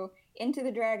crossbow into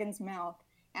the dragon's mouth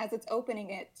as it's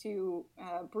opening it to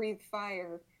breathe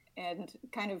fire and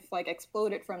kind of like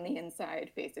explode it from the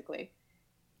inside, basically.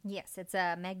 Yes, it's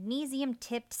a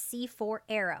magnesium-tipped C4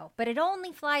 arrow, but it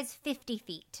only flies 50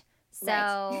 feet.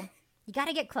 So you got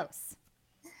to get close.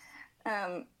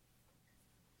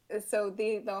 So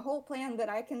the whole plan that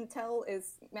I can tell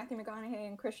is Matthew McConaughey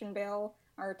and Christian Bale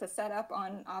are to set up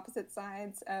on opposite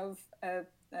sides of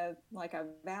a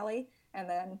valley, and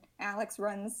then Alex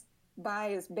runs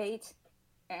by as bait,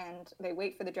 and they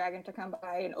wait for the dragon to come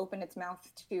by and open its mouth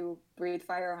to breathe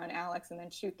fire on Alex and then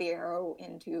shoot the arrow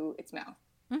into its mouth.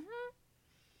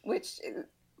 Mm-hmm. Which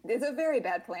It's a very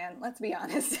bad plan, let's be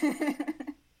honest.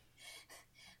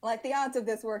 Like, the odds of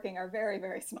this working are very,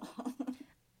 very small.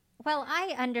 Well,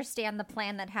 I understand the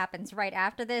plan that happens right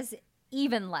after this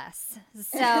even less.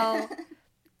 So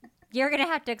you're gonna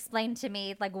have to explain to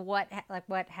me what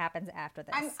happens after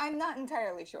this. I'm not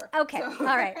entirely sure. Okay, So,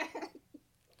 all right.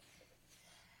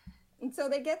 And so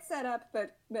they get set up,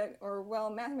 Matthew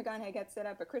McConaughey gets set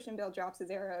up, but Christian Bale drops his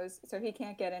arrows, so he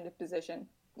can't get into position.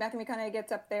 Matthew McConaughey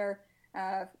gets up there.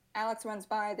 Alex runs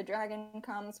by. The dragon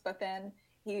comes, but then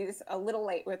he's a little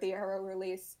late with the arrow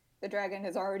release. The dragon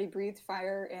has already breathed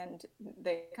fire, and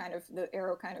the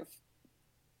arrow kind of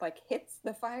like hits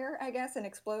the fire, I guess, and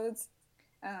explodes.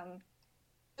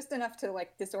 Just enough to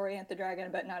like disorient the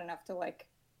dragon, but not enough to like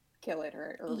kill it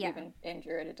or even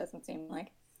injure it. It doesn't seem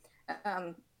like.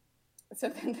 So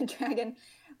then the dragon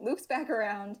loops back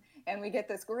around, and we get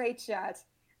this great shot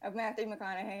of Matthew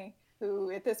McConaughey,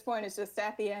 who at this point is just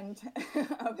at the end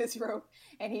of his rope,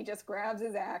 and he just grabs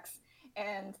his axe,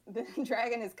 and the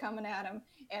dragon is coming at him,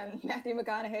 and Matthew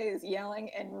McConaughey is yelling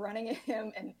and running at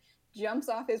him and jumps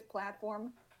off his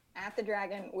platform at the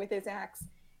dragon with his axe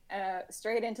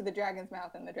straight into the dragon's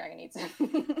mouth, and the dragon eats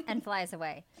him. And flies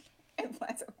away. And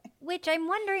flies away. Which I'm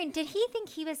wondering, did he think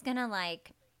he was going to,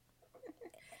 like,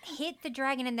 hit the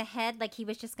dragon in the head, like he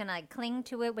was just going to like, cling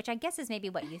to it, which I guess is maybe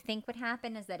what you think would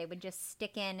happen, is that it would just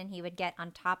stick in and he would get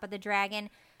on top of the dragon?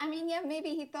 I mean, yeah, maybe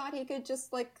he thought he could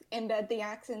just, like, embed the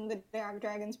axe in the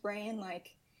dragon's brain.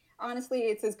 Like, honestly,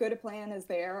 it's as good a plan as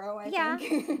the arrow, I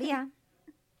think. Yeah.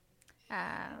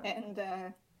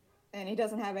 And he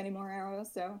doesn't have any more arrows,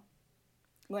 so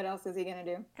what else is he going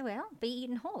to do? Well, be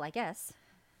eaten whole, I guess.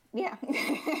 Yeah.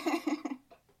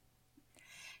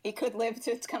 He could live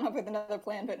to come up with another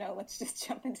plan, but no, let's just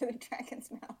jump into the dragon's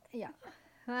mouth. Yeah.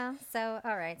 Well, so,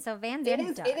 all right. So Van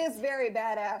Zandt dies. It is very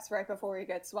badass right before he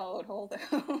gets swallowed whole,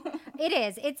 though. It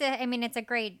is. It's a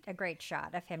great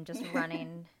shot of him just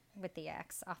running with the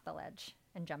axe off the ledge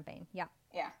and jumping. Yeah.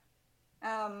 Yeah.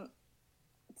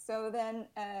 So then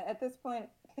at this point,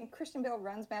 I think Christian Bale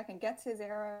runs back and gets his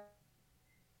arrow,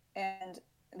 and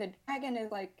the dragon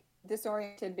is like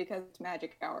disoriented because it's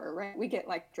magic power, right? We get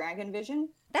like dragon vision.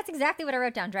 That's exactly what I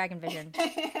wrote down, dragon vision.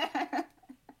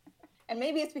 And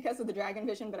maybe it's because of the dragon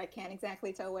vision, but I can't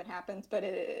exactly tell what happens, but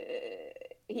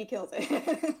he kills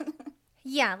it.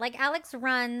 Yeah, like Alex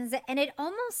runs, and it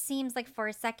almost seems like for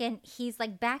a second he's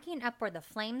like backing up where the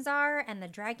flames are, and the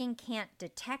dragon can't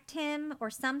detect him or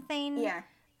something. Yeah.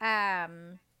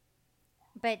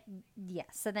 But yeah,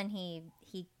 so then he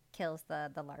kills the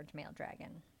large male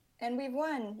dragon. And we've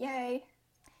won. Yay.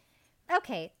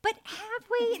 Okay, but have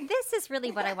we? This is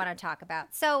really what I want to talk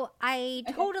about. So I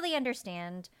totally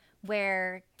understand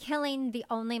where killing the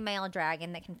only male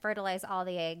dragon that can fertilize all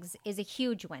the eggs is a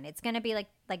huge win. It's going to be like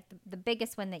the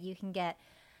biggest win that you can get.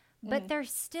 But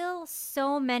there's still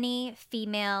so many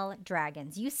female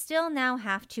dragons. You still now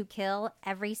have to kill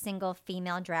every single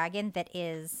female dragon that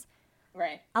is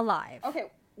alive.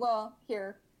 Okay, well,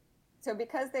 here. So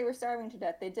because they were starving to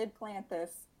death, they did plant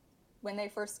this when they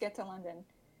first get to London.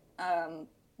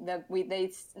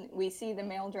 We see the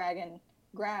male dragon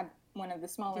grab one of the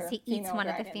smaller he female eats one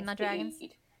dragons of the female dragons?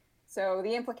 So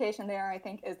the implication there, I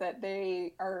think, is that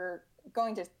they are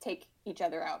going to take each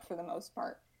other out for the most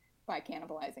part by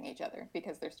cannibalizing each other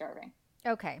because they're starving.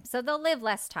 Okay, so they'll live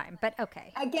less time, but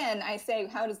okay. Again, I say,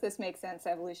 how does this make sense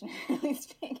evolutionarily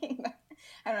speaking?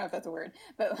 I don't know if that's a word,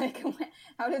 but like,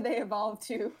 how did they evolve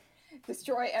to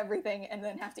destroy everything and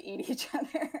then have to eat each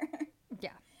other?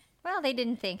 Yeah. Well, they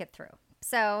didn't think it through.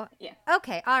 So, yeah.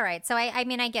 Okay, all right. So, I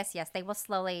mean, I guess, yes, they will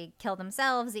slowly kill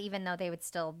themselves, even though they would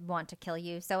still want to kill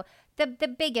you. So, the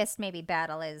biggest, maybe,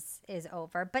 battle is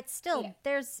over. But still,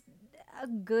 there's a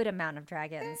good amount of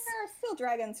dragons. There are still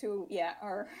dragons who,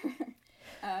 are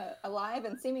alive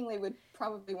and seemingly would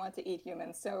probably want to eat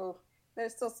humans. So,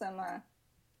 there's still some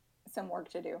work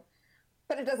to do.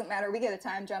 But it doesn't matter. We get a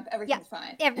time jump. Everything's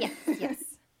fine. Yes.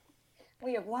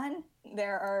 We have won.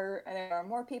 There are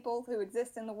more people who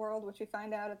exist in the world, which we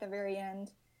find out at the very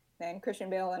end. Then Christian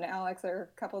Bale and Alex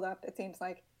are coupled up, it seems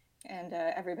like. And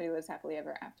everybody lives happily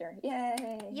ever after.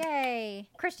 Yay!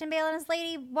 Christian Bale and his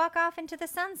lady walk off into the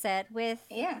sunset with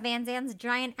Van Zandt's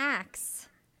giant axe.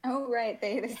 Oh, right.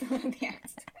 They still have the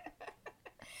axe.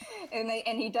 And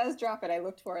he does drop it. I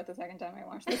looked for it the second time I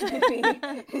watched this movie.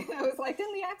 I was like,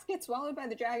 didn't the axe get swallowed by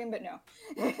the dragon? But no.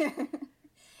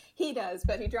 He does,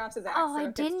 but he drops his axe. Oh, so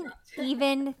I didn't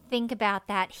even think about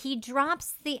that. He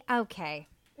drops the... Okay.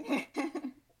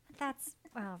 That's...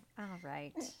 Well, all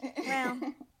right. Well...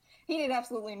 He did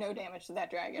absolutely no damage to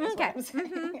that dragon, is what I'm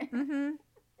saying.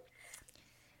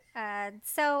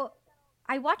 So,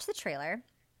 I watched the trailer.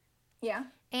 Yeah.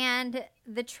 And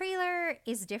the trailer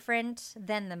is different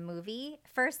than the movie.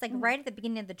 First, like right at the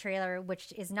beginning of the trailer,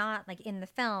 which is not like in the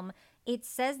film, it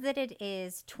says that it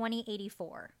is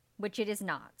 2084, which it is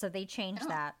not. So they changed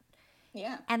that.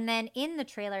 Yeah. And then in the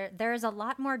trailer, there's a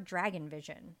lot more dragon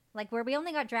vision. Like where we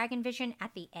only got dragon vision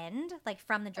at the end, like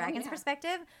from the dragon's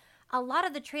perspective, a lot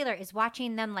of the trailer is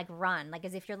watching them like run, like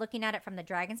as if you're looking at it from the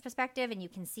dragon's perspective and you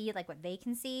can see like what they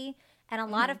can see. And a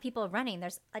lot of people running.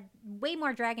 There's way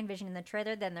more dragon vision in the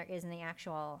trailer than there is in the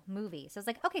actual movie. So it's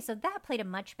like, okay, so that played a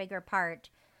much bigger part.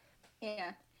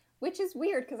 Yeah. Which is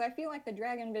weird because I feel like the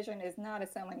dragon vision is not a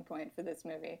selling point for this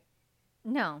movie.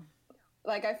 No.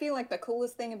 Like, I feel like the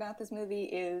coolest thing about this movie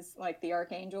is, like, the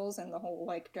archangels and the whole,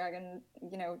 like, dragon,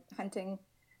 hunting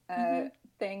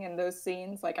thing and those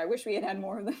scenes. Like, I wish we had had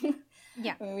more of them.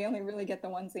 Yeah. I mean, we only really get the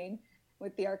one scene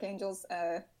with the archangels,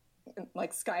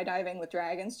 like, skydiving with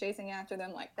dragons chasing after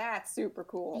them. Like, that's super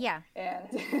cool. Yeah.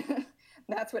 And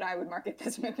that's what I would market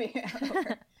this movie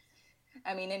over.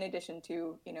 I mean, in addition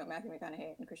to, Matthew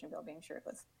McConaughey and Christian Bale being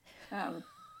shirtless.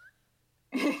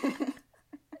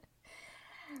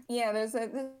 Yeah, there's not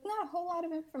a whole lot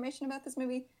of information about this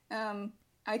movie.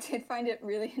 I did find it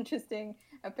really interesting.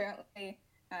 Apparently,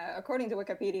 according to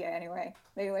Wikipedia, anyway,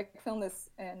 they filmed this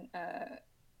in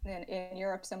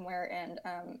Europe somewhere,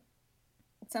 and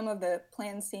some of the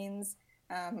planned scenes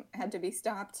had to be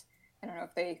stopped. I don't know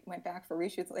if they went back for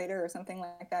reshoots later or something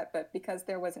like that, but because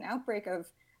there was an outbreak of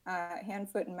hand,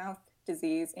 foot, and mouth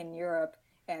disease in Europe,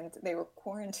 and they were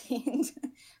quarantined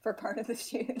for part of the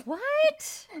shoot.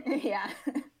 What? Yeah.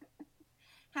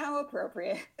 How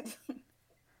appropriate.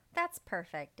 That's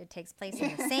perfect. It takes place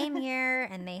in the same year,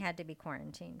 and they had to be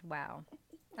quarantined. Wow.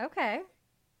 Okay.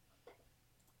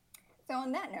 So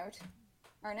on that note,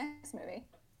 our next movie.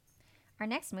 Our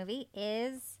next movie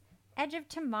is Edge of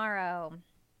Tomorrow.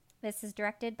 This is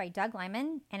directed by Doug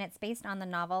Liman, and it's based on the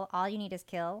novel All You Need Is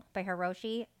Kill by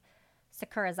Hiroshi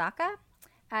Sakurazaka.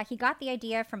 He got the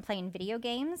idea from playing video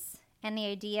games and the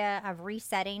idea of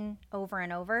resetting over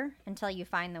and over until you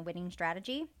find the winning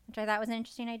strategy, which I thought was an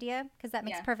interesting idea because that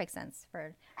makes perfect sense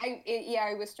for...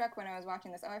 I was struck when I was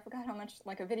watching this. Oh, I forgot how much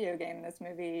like a video game this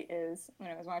movie is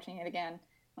when I was watching it again.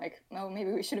 Like, oh,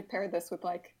 maybe we should have paired this with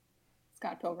like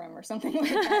Scott Pilgrim or something like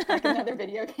that, like another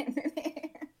video game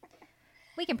movie.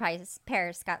 We can probably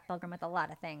pair Scott Pilgrim with a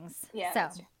lot of things. Yeah.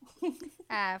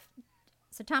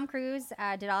 So Tom Cruise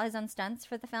did all his own stunts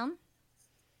for the film.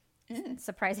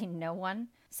 Surprising no one.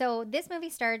 So this movie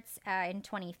starts in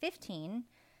 2015.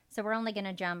 So we're only going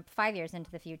to jump 5 years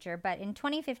into the future. But in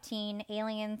 2015,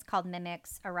 aliens called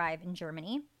Mimics arrive in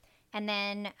Germany. And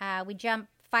then we jump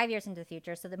 5 years into the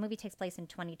future. So the movie takes place in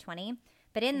 2020.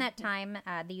 But in that time,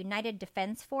 the United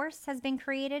Defense Force has been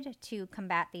created to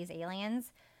combat these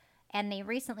aliens. And they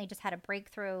recently just had a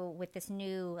breakthrough with this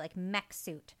new like mech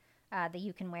suit that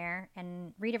you can wear.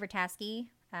 And Rita Vertasky,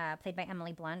 played by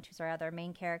Emily Blunt, who's our other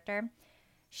main character,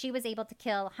 she was able to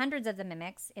kill hundreds of the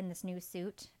mimics in this new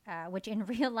suit, which in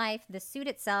real life, the suit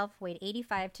itself weighed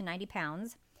 85 to 90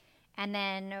 pounds. And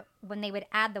then when they would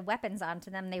add the weapons onto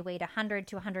them, they weighed 100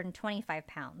 to 125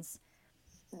 pounds.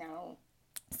 No.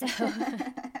 So,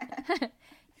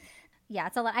 yeah,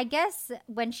 it's a lot. I guess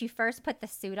when she first put the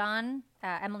suit on,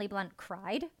 Emily Blunt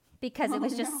cried because it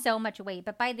was just so much weight.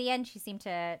 But by the end, she seemed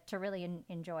to really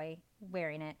enjoy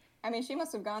wearing it. I mean, she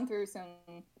must have gone through some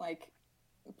like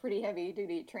pretty heavy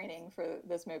duty training for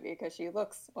this movie because she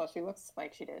looks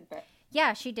like she did. But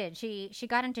yeah, she did. She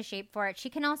got into shape for it. She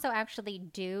can also actually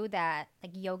do that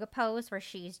like yoga pose where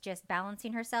she's just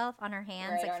balancing herself on her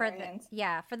hands. Right, like on for her the hands.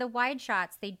 for the wide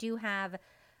shots, they do have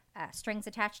strings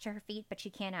attached to her feet, but she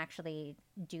can't actually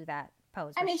do that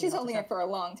pose. I mean, she's holds holding herself. it for a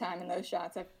long time in those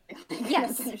shots. I think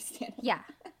Yes. that's understandable. Yeah,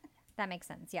 that makes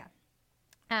sense. Yeah.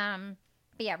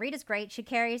 But yeah, Rita's great. She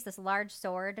carries this large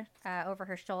sword over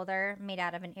her shoulder made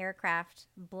out of an aircraft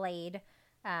blade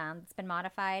that's been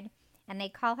modified. And they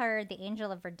call her the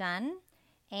Angel of Verdun.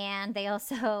 And they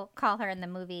also call her in the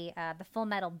movie the Full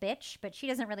Metal Bitch, but she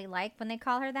doesn't really like when they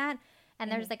call her that. And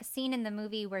there's like a scene in the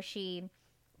movie where she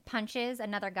punches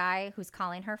another guy who's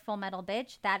calling her Full Metal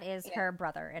Bitch. That is her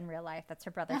brother in real life. That's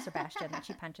her brother Sebastian that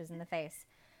she punches in the face.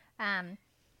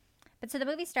 But so the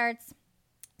movie starts.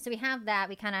 So we have that.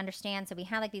 We kind of understand. So we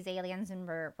have like these aliens and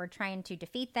we're trying to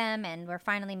defeat them. And we're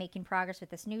finally making progress with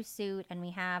this new suit. And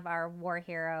we have our war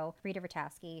hero, Rita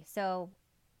Vertasky. So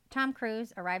Tom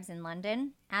Cruise arrives in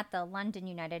London at the London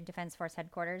United Defense Force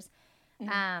headquarters.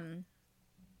 And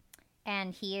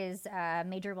he is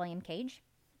Major William Cage.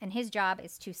 And his job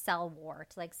is to sell war,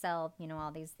 to like sell,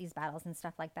 all these battles and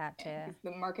stuff like that. He's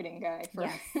the marketing guy for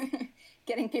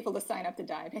getting people to sign up to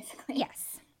die, basically.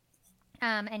 Yes.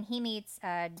 And he meets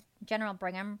General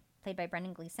Brigham, played by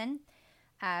Brendan Gleeson.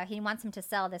 He wants him to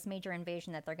sell this major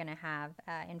invasion that they're going to have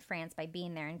in France by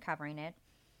being there and covering it.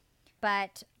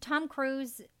 But Tom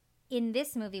Cruise, in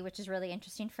this movie, which is really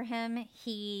interesting for him,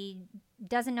 he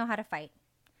doesn't know how to fight.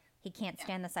 He can't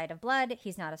stand the sight of blood.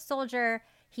 He's not a soldier.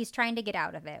 He's trying to get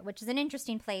out of it, which is an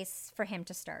interesting place for him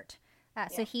to start.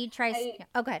 So he tries...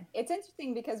 go ahead. It's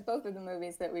interesting because both of the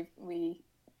movies that we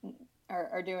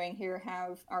are doing here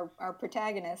have... Our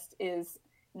protagonist is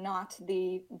not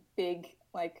the big,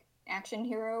 like, action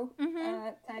hero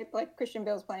type. Like, Christian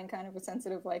Bale's playing kind of a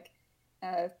sensitive, like,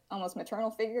 almost maternal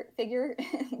figure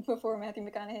before Matthew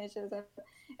McConaughey shows up.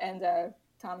 And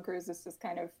Tom Cruise is just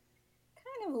kind of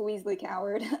a Weasley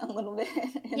coward a little bit in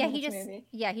this movie.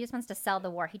 Yeah, he just wants to sell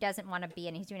the war. He doesn't want to be,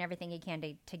 and he's doing everything he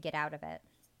can to get out of it.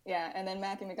 Yeah, and then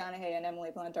Matthew McConaughey and Emily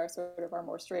Blunt are sort of our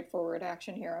more straightforward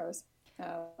action heroes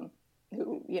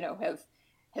who, you know,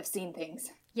 have seen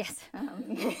things. Yes.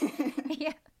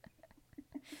 Yeah.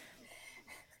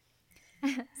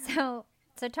 So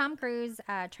Tom Cruise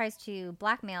tries to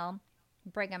blackmail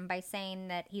Brigham by saying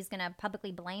that he's going to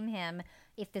publicly blame him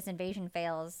if this invasion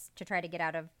fails to try to get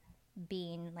out of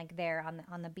being like there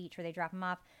on the beach where they drop him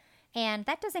off. And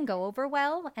that doesn't go over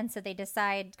well. And so they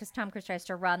decide, because Tom Cruise tries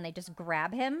to run, they just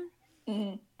grab him.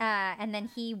 Mm-hmm. And then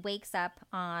he wakes up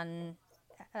on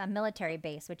a military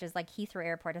base, which is like Heathrow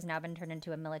Airport has now been turned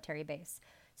into a military base.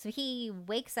 So he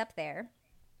wakes up there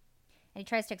and he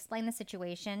tries to explain the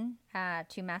situation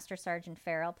to Master Sergeant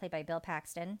Farrell, played by Bill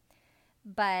Paxton.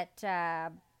 But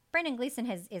Brendan Gleeson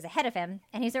is ahead of him,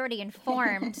 and he's already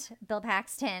informed Bill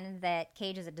Paxton that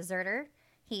Cage is a deserter.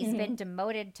 He's been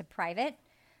demoted to private.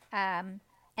 And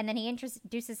then he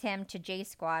introduces him to J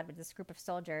Squad with this group of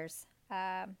soldiers.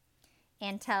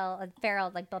 And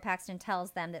Farrell, like Bill Paxton,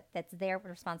 tells them that that's their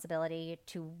responsibility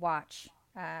to watch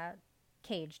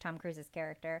Cage, Tom Cruise's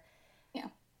character. Yeah.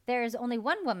 There's only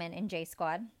one woman in J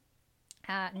Squad,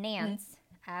 Nance,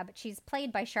 but she's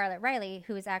played by Charlotte Riley,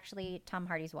 who is actually Tom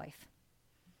Hardy's wife.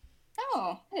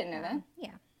 Oh, I didn't know that.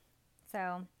 Yeah.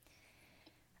 So,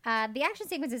 the action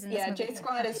sequences in this movie... Yeah, J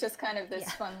Squad is just kind of this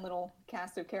fun little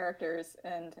cast of characters,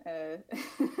 and...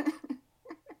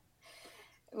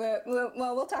 well,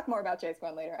 we'll talk more about J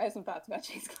Squad later. I have some thoughts about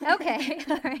J Squad. Okay,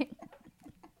 all right.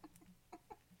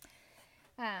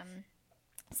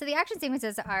 So the action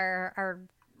sequences are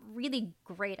really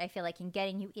great, I feel like, in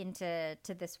getting you into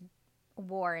this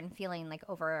war and feeling like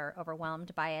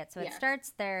overwhelmed by it. So it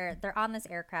starts, they're on this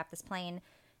aircraft, this plane,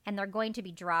 and they're going to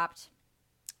be dropped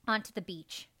onto the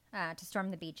beach to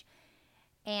storm the beach.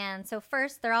 And so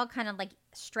first they're all kind of like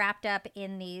strapped up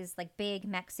in these like big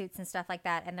mech suits and stuff like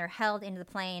that, and they're held into the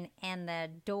plane, and the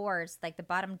doors, like the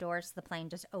bottom doors to the plane,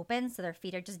 just open, so their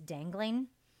feet are just dangling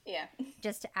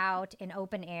just out in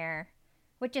open air,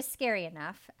 which is scary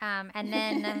enough. And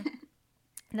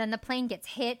then the plane gets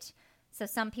hit. So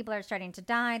some people are starting to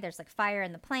die. There's like fire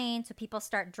in the plane. So people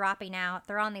start dropping out.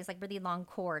 They're on these like really long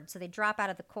cords. So they drop out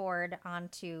of the cord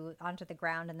onto the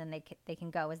ground, and then they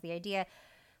can go is the idea.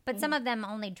 But some of them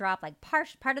only drop like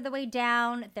part of the way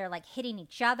down. They're like hitting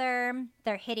each other.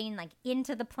 They're hitting like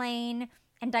into the plane.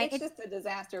 And it's just a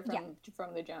disaster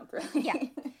from the jump, really. Yeah.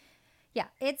 Yeah,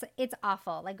 it's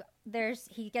awful. Like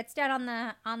he gets down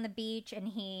on the beach, and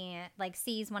he like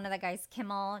sees one of the guys,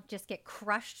 Kimmel, just get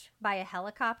crushed by a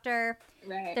helicopter.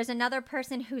 Right. There's another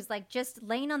person who's like just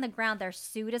laying on the ground. Their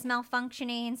suit is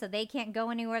malfunctioning, so they can't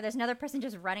go anywhere. There's another person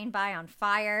just running by on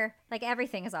fire. Like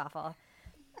everything is awful.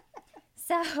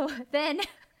 So then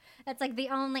that's like the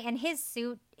only, and his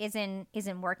suit isn't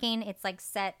working. It's like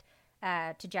set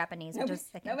to Japanese.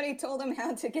 Nobody told him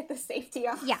how to get the safety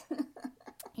off. Yeah.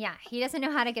 Yeah, he doesn't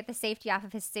know how to get the safety off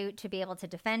of his suit to be able to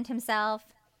defend himself,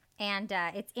 and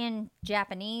it's in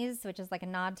Japanese, which is like a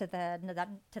nod to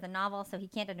the novel, so he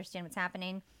can't understand what's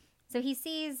happening. So he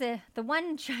sees the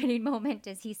one shining moment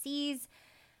is he sees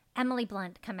Emily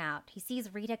Blunt come out. He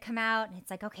sees Rita come out, and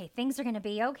it's like, okay, things are going to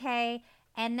be okay,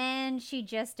 and then she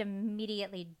just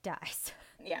immediately dies.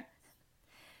 Yeah.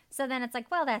 So then it's like,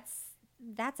 well,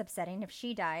 that's upsetting if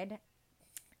she died.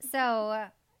 So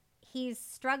he's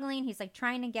struggling. He's like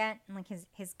trying to get like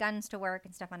his guns to work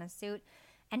and stuff on his suit,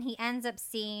 and he ends up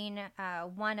seeing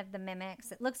one of the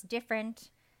mimics. It looks different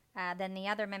than the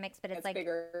other mimics, but it's like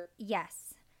bigger.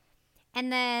 Yes,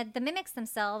 and the mimics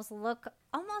themselves look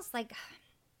almost like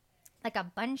a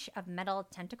bunch of metal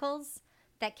tentacles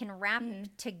that can wrap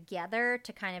together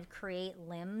to kind of create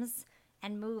limbs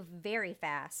and move very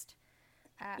fast.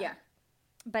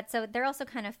 But so they're also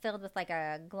kind of filled with like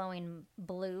a glowing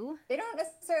blue. They don't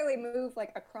necessarily move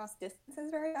like across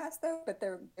distances very fast though, but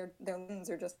their limbs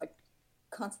are just like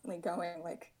constantly going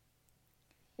like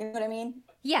You know what I mean?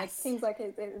 Like, Yes. seems like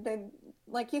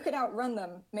like you could outrun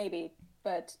them maybe,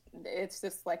 but it's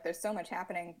just like there's so much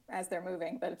happening as they're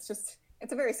moving that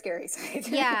it's a very scary sight.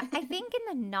 Yeah, I think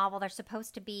in the novel they're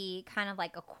supposed to be kind of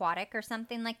like aquatic or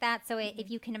something like that. So if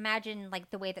you can imagine like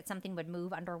the way that something would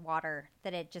move underwater,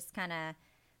 that it just kind of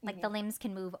like the limbs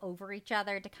can move over each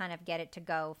other to kind of get it to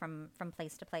go from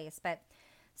place to place. But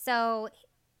so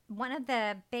one of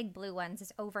the big blue ones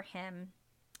is over him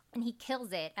and he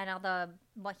kills it. And although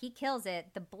while he kills it,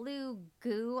 the blue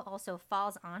goo also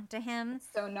falls onto him.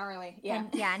 So gnarly. Yeah.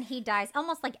 And he dies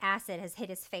almost like acid has hit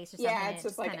his face or something. Yeah, and it's it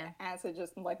just like kinda, acid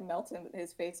just like melts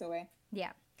his face away.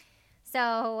 yeah.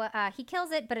 So he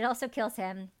kills it, but it also kills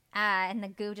him. And the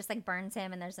goo just like burns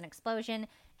him, and there's an explosion.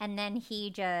 And then he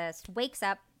just wakes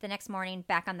up the next morning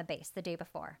back on the base the day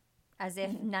before, as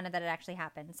if none of that had actually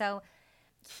happened. So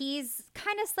he's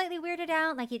kind of slightly weirded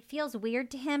out. Like it feels weird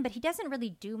to him, but he doesn't really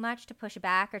do much to push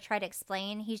back or try to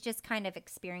explain. He's just kind of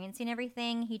experiencing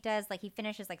everything. He does like he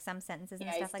finishes like some sentences and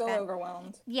Yeah, stuff he's like still that.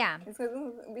 overwhelmed. Yeah. It's 'cause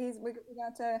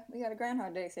we got a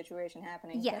Groundhog Day situation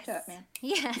happening. Yes. Catch up, man.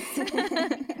 Yes.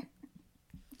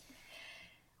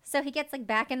 So he gets like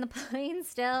back in the plane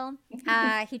still.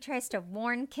 He tries to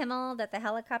warn Kimmel that the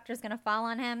helicopter is going to fall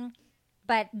on him,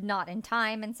 but not in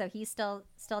time, and so he still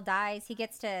dies. He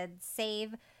gets to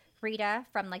save Rita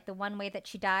from like the one way that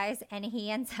she dies, and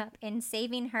he ends up in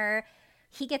saving her.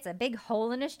 He gets a big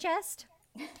hole in his chest.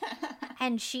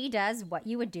 And she does what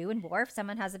you would do in war if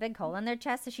someone has a big hole in their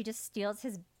chest. So she just steals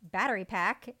his battery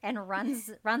pack and runs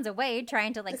away,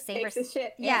 trying to like Just save her. takes his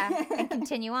shit. Yeah, and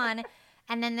continue on.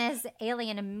 And then this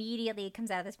alien immediately comes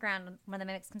out of this ground. One of the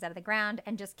mimics comes out of the ground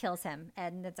and just kills him,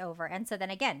 and it's over. And so then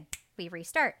again, we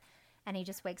restart, and he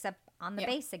just wakes up on the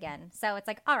base again. So it's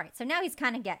like, all right, so now he's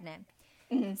kind of getting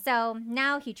it. So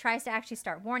now he tries to actually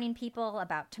start warning people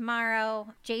about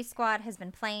tomorrow. J Squad has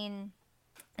been playing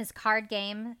this card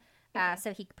game.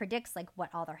 So he predicts like what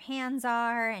all their hands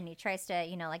are, and he tries to,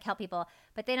 like help people,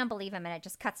 but they don't believe him, and it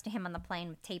just cuts to him on the plane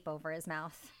with tape over his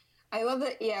mouth. I love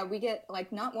that. Yeah, we get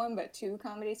like not one but two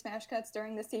comedy smash cuts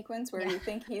during the sequence where you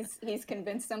think he's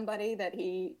convinced somebody that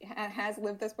he has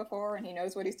lived this before and he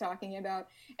knows what he's talking about,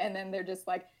 and then they're just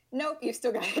like, "Nope, you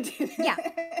still got to do this." Yeah.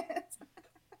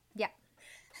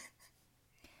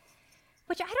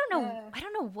 Which I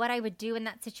don't know what I would do in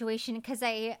that situation, because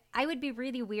I would be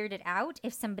really weirded out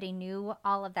if somebody knew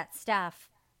all of that stuff,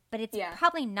 but it's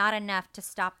probably not enough to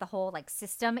stop the whole like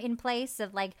system in place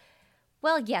of like,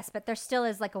 well, yes, but there still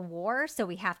is like a war, so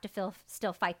we have to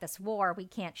still fight this war. We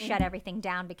can't shut everything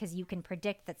down because you can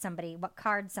predict that what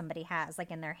card somebody has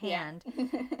like in their hand.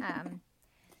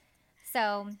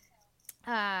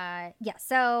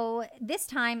 So this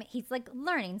time he's like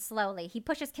learning slowly. He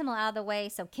pushes Kimmel out of the way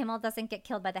so Kimmel doesn't get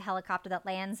killed by the helicopter that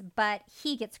lands, but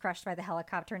he gets crushed by the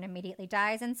helicopter and immediately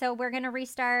dies. And so we're going to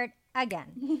restart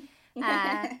again.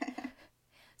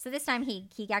 So this time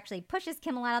he actually pushes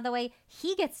Kimmel out of the way.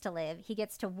 He gets to live. He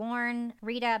gets to warn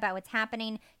Rita about what's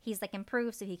happening. He's like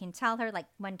improved, so he can tell her like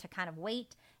when to kind of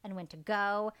wait and when to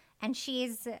go. And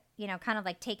she's, kind of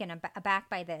like taken aback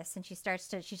by this. And she's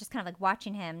just kind of like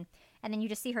watching him. And then you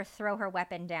just see her throw her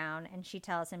weapon down. And she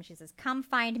tells him, she says, "Come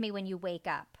find me when you wake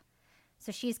up."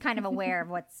 So she's kind of aware of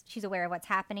what's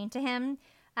happening to him.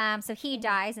 So he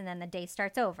dies, and then the day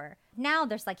starts over. Now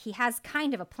there's like, he has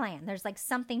kind of a plan. There's like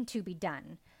something to be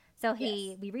done. So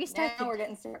we restart. Now we're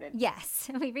getting started. Yes,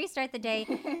 we restart the day.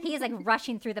 He is like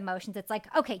rushing through the motions. It's like,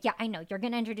 okay, yeah, I know. You're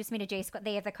going to introduce me to J Squad.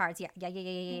 They have the cards.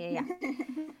 Yeah.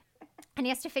 And he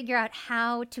has to figure out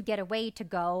how to get away to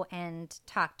go and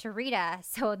talk to Rita.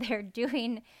 So they're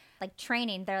doing like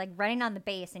training. They're like running on the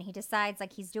base, and he decides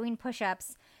like he's doing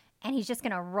push-ups, and he's just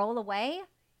going to roll away.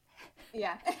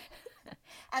 Yeah.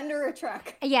 Under a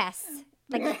truck. Yes.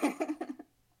 Like,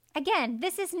 again,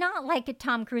 this is not like a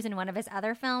Tom Cruise in one of his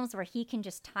other films where he can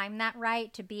just time that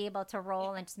right to be able to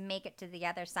roll and just make it to the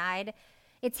other side.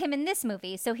 It's him in this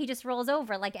movie, so he just rolls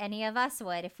over like any of us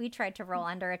would if we tried to roll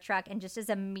under a truck, and just is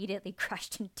immediately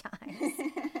crushed in time.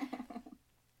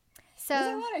 There's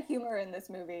a lot of humor in this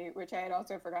movie, which I had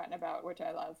also forgotten about, which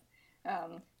I love.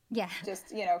 Yeah.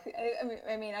 Just,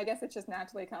 I mean, I guess it just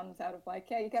naturally comes out of like,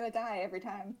 yeah, you gotta die every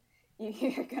time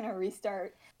you're gonna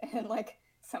restart. And like,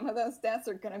 some of those deaths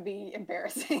are gonna be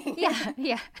embarrassing.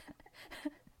 Yeah.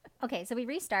 Okay, so we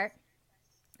restart.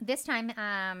 This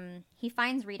time, he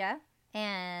finds Rita,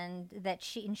 and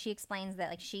she explains that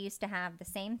like she used to have the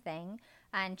same thing,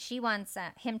 and she wants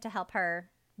him to help her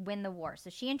win the war. So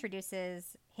she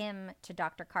introduces him to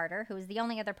Dr. Carter, who is the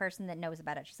only other person that knows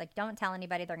about it. She's like, "Don't tell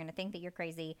anybody. They're going to think that you're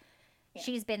crazy." Yeah.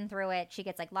 She's been through it. She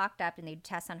gets like locked up, and they do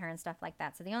tests on her and stuff like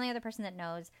that. So the only other person that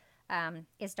knows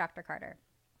is Dr. Carter.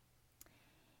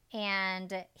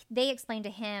 And they explain to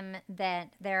him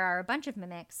that there are a bunch of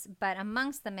mimics, but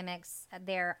amongst the mimics,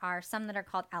 there are some that are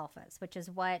called alphas, which is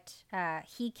what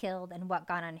he killed and what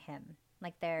got on him,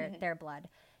 like their blood.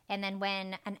 And then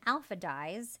when an alpha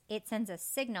dies, it sends a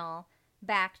signal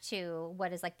back to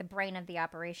what is like the brain of the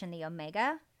operation, the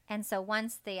Omega. And so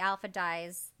once the alpha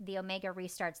dies, the Omega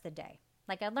restarts the day,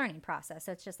 like a learning process.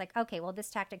 So it's just like, okay, well, this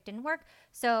tactic didn't work.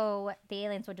 So the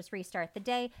aliens will just restart the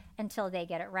day until they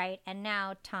get it right. And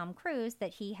now Tom Cruise,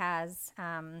 that he has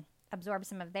absorbed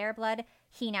some of their blood,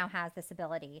 he now has this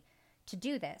ability to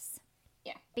do this.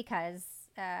 Yeah. Because...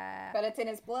 but it's in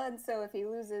his blood, so if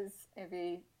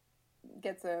he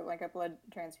gets a blood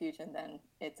transfusion, then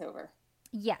it's over.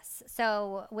 Yes.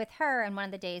 So with her, on one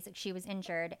of the days that she was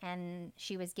injured and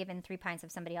she was given 3 pints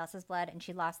of somebody else's blood and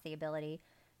she lost the ability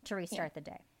to restart the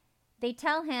day. They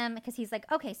tell him, because he's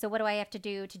like, okay, so what do I have to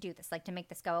do this? Like, to make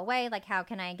this go away? Like, how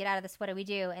can I get out of this? What do we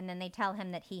do? And then they tell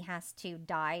him that he has to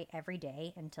die every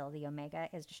day until the Omega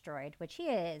is destroyed, which he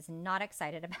is not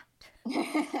excited about.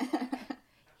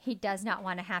 He does not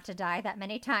want to have to die that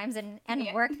many times and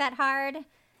work that hard.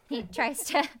 He tries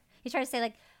to say,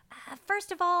 like,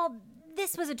 first of all,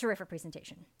 this was a terrific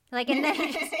presentation. Like, and then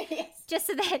Yes. just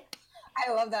so that...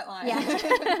 I love that line.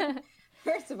 Yeah.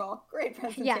 First of all, great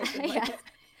presentation. Yeah.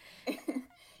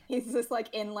 He's just like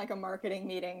in like a marketing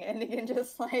meeting and he can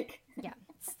just like... Yeah.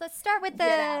 So let's start with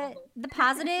Get the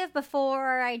positive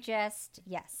before I just...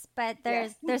 Yes. But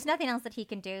there's nothing else that he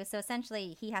can do. So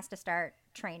essentially, he has to start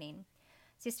training.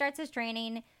 So he starts his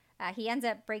training. He ends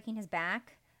up breaking his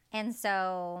back. And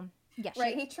so... Yeah,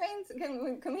 right, he trains.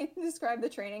 Can we describe the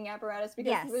training apparatus?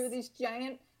 Because there are these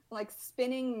giant, like,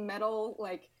 spinning metal,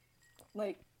 like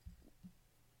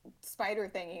spider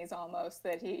thingies almost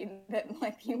that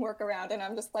you work around, and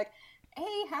I'm just like,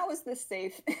 A, how is this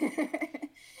safe?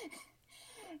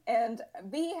 And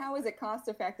B, how is it cost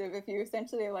effective if you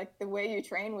essentially, like, the way you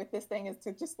train with this thing is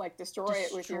to just like destroy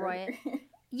it with your...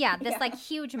 Yeah, this like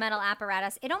huge metal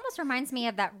apparatus. It almost reminds me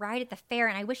of that ride at the fair,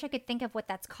 and I wish I could think of what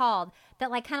that's called. That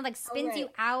like kind of like spins you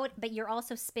out, but you're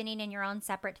also spinning in your own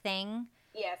separate thing.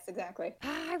 Yes, exactly.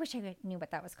 I wish I knew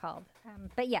what that was called.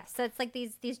 But yeah, so it's like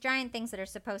these giant things that are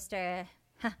supposed to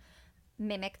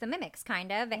mimic the mimics, kind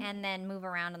of, and then move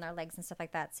around on their legs and stuff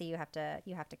like that. So you have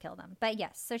to kill them. But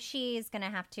yes, so she's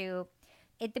gonna have to.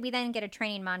 We then get a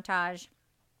training montage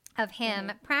of him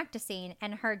practicing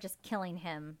and her just killing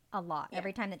him a lot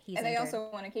every time that he's injured. And they also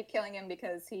want to keep killing him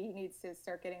because he needs to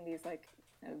start getting these like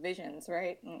visions,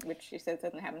 right? Which she says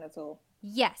doesn't happen until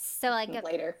so like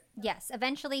later. Yes,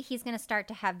 eventually he's going to start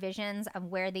to have visions of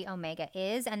where the Omega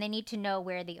is, and they need to know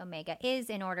where the Omega is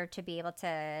in order to be able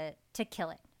to kill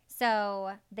it.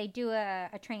 So they do a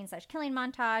training/killing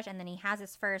montage, and then he has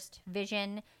his first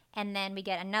vision, and then we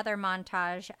get another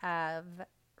montage of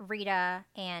Rita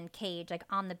and Cage like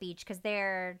on the beach because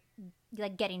they're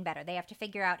like getting better. They have to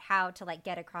figure out how to like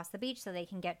get across the beach so they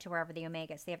can get to wherever the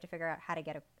Omega is. So they have to figure out how to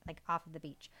get like off of the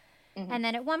beach. And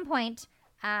then at one point,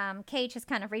 Cage has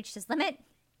kind of reached his limit.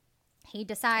 He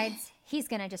decides he's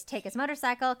going to just take his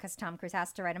motorcycle because Tom Cruise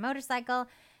has to ride a motorcycle,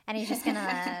 and he's just going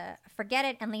to forget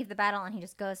it and leave the battle, and he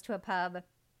just goes to a pub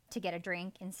to get a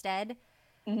drink instead.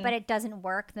 But it doesn't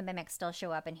work. The mimics still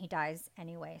show up and he dies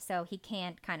anyway. So he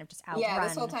can't kind of just outrun. Yeah,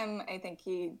 this whole time I think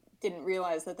he didn't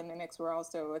realize that the mimics were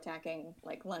also attacking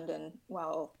like London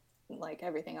while like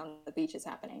everything on the beach is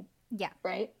happening. Yeah.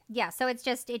 Right? Yeah, so it's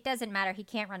just, it doesn't matter. He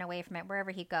can't run away from it.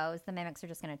 Wherever he goes, the mimics are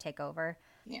just going to take over.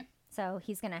 Yeah. So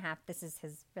he's going to this is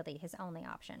his only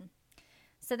option.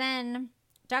 So then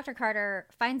Dr. Carter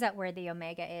finds out where the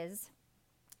Omega is.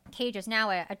 Cage is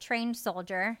now a trained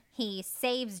soldier. He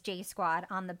saves J-Squad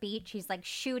on the beach. He's like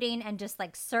shooting and just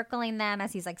like circling them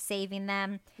as he's like saving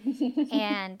them.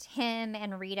 And him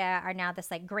and Rita are now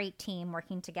this like great team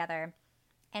working together.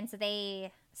 And so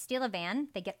they steal a van.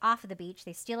 They get off of the beach.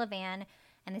 They steal a van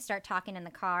and they start talking in the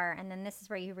car. And then this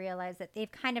is where you realize that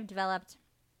they've kind of developed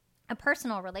a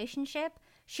personal relationship.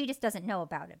 She just doesn't know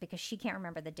about it because she can't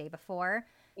remember the day before.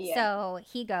 Yeah. So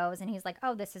he goes and he's like,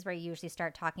 oh, this is where you usually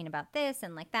start talking about this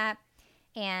and like that.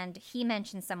 And he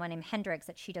mentions someone named Hendrix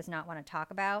that she does not want to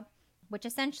talk about, which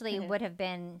essentially would have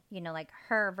been, you know, like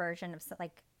her version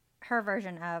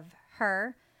of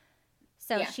her.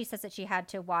 So she says that she had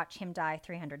to watch him die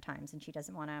 300 times and she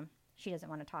doesn't want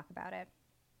to talk about it.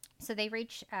 So they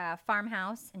reach a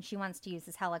farmhouse, and she wants to use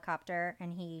this helicopter,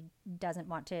 and he doesn't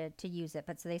want to use it.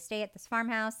 But so they stay at this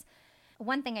farmhouse.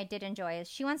 One thing I did enjoy is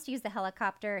she wants to use the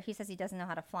helicopter. He says he doesn't know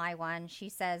how to fly one. She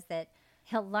says that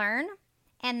he'll learn,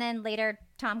 And then later,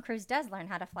 Tom Cruise does learn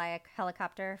how to fly a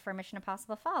helicopter for Mission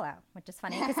Impossible Fallout, which is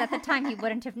funny because at the time he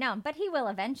wouldn't have known, but he will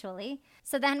eventually.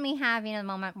 So then we have, the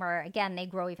moment where, again, they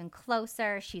grow even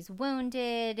closer. She's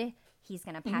wounded. He's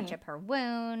going to patch up her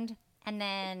wound. And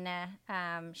then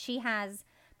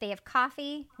they have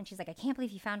coffee, and she's like, I can't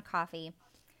believe you found coffee.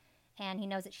 And he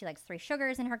knows that she likes 3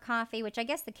 sugars in her coffee, which I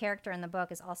guess the character in the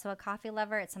book is also a coffee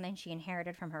lover. It's something she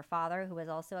inherited from her father, who was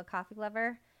also a coffee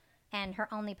lover. And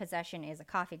her only possession is a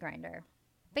coffee grinder.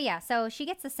 But yeah, so she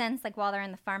gets the sense, like, while they're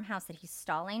in the farmhouse that he's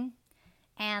stalling.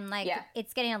 And, like,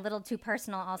 it's getting a little too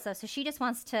personal also. So she just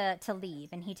wants to leave.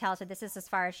 And he tells her this is as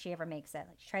far as she ever makes it.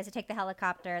 Like, she tries to take the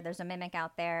helicopter. There's a mimic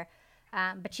out there.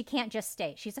 But she can't just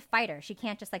stay. She's a fighter. She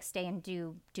can't just, like, stay and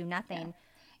do nothing.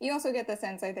 Yeah. You also get the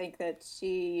sense, I think, that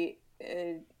she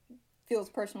feels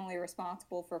personally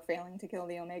responsible for failing to kill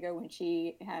the Omega when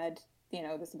she had,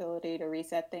 this ability to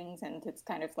reset things, and it's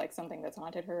kind of like something that's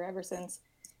haunted her ever since.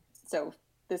 So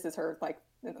this is her, like,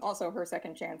 also her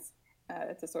second chance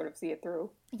to sort of see it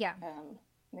through. Yeah.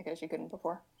 Because she couldn't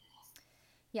before.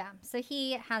 Yeah, so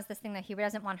he has this thing that he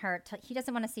doesn't want her to, he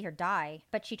doesn't want to see her die,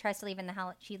 but she tries to leave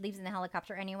she leaves in the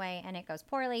helicopter anyway, and it goes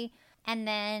poorly. And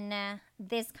then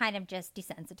this kind of just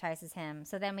desensitizes him.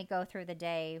 So then we go through the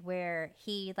day where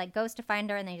he, like, goes to find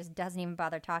her, and then he just doesn't even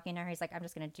bother talking to her. He's like, I'm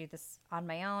just going to do this on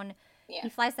my own. Yeah. He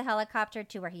flies the helicopter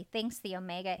to where he thinks the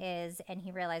Omega is, and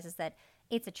he realizes that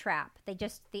it's a trap. The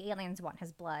aliens want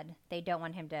his blood. They don't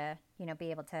want him to,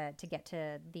 be able to get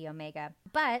to the Omega.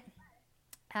 But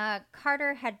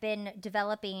Carter had been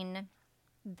developing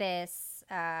this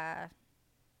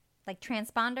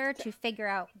transponder to figure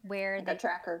out where the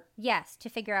tracker. Yes, to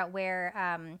figure out where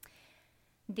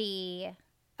the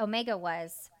Omega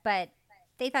was, but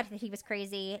they thought that he was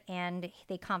crazy, and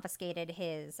they confiscated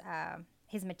his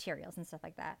materials and stuff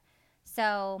like that.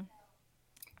 So,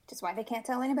 which is why they can't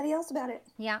tell anybody else about it.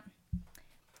 Yeah.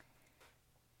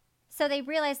 So they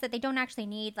realized that they don't actually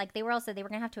need, like, they were going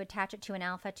to have to attach it to an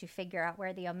Alpha to figure out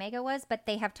where the Omega was, but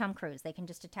they have Tom Cruise. They can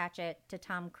just attach it to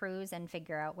Tom Cruise and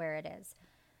figure out where it is.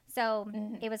 So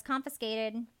it was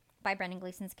confiscated by Brendan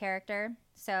Gleeson's character.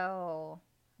 So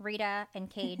Rita and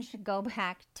Cage go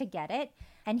back to get it,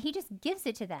 and he just gives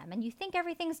it to them. And you think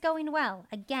everything's going well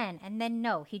again, and then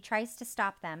no, he tries to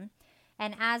stop them.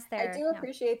 And as they're... I do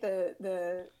appreciate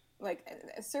the like,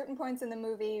 at certain points in the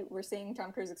movie, we're seeing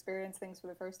Tom Cruise experience things for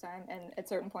the first time, and at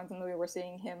certain points in the movie, we're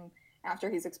seeing him after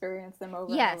he's experienced them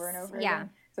over and over and over again.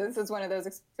 So this is one of those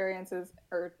experiences,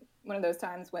 or one of those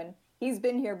times when he's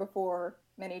been here before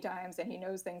many times, and he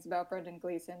knows things about Brendan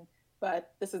Gleeson,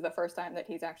 but this is the first time that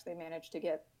he's actually managed to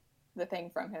get the thing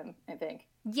from him, I think.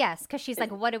 Yes, because she's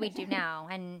like, what do we do now?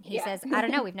 And he says, I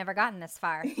don't know, we've never gotten this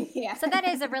far. So that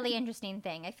is a really interesting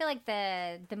thing. I feel like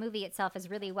the movie itself is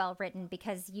really well written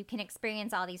because you can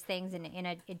experience all these things in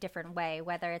a different way,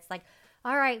 whether it's like,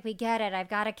 all right, we get it, I've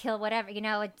got to kill whatever,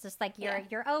 it's just like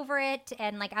you're over it,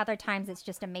 and like other times it's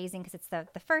just amazing because it's the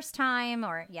first time,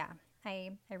 or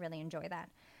I really enjoy that.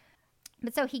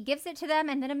 But so he gives it to them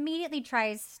and then immediately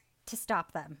tries to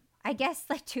stop them. I guess,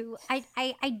 like,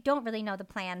 I don't really know the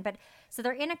plan, but so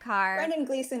they're in a car. Brendan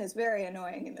Gleeson is very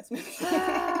annoying in this movie.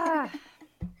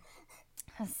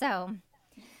 So,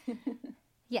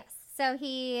 yes. So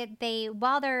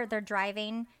while they're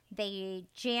driving, they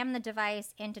jam the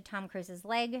device into Tom Cruise's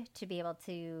leg to be able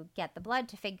to get the blood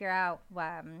to figure out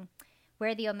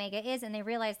where the Omega is, and they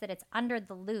realize that it's under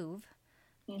the Louvre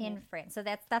in France. So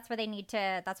that's where they need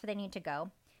to go.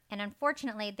 And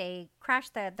unfortunately, they crash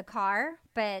the car,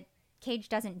 but Cage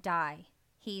doesn't die.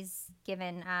 He's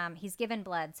given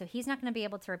blood, so he's not going to be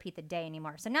able to repeat the day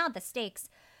anymore. So now the stakes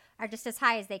are just as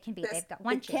high as they can be. They've got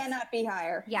one chance. Cannot be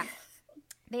higher. Yeah,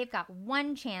 they've got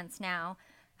one chance now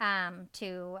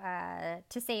to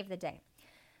save the day.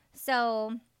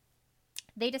 So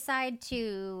they decide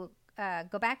to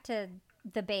go back to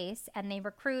the base, and they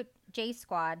recruit J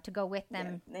Squad to go with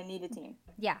them. Yeah, they need a team.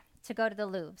 Yeah, to go to the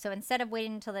Louvre. So instead of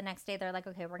waiting until the next day, they're like,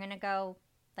 okay, we're going to go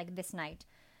like this night.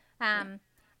 And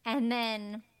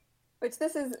then... Which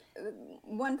this is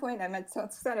one point I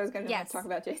said I was going to talk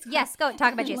about J Squad. Yes, go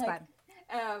talk about J Squad.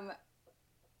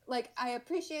 I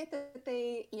appreciate that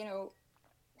they,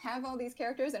 have all these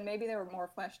characters, and maybe they were more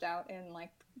fleshed out in like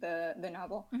the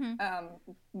novel.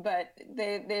 But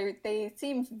they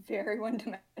seem very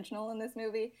one-dimensional in this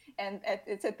movie, and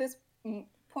it's at this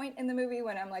point in the movie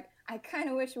when I'm like, I kind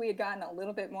of wish we had gotten a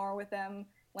little bit more with them,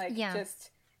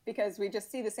 just because we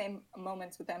just see the same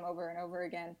moments with them over and over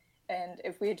again. And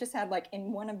if we had just had, like,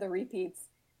 in one of the repeats,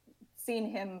 seen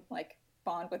him, like,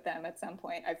 bond with them at some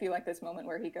point, I feel like this moment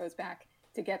where he goes back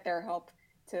to get their help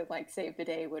to, like, save the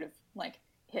day would have, like,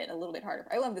 hit a little bit harder.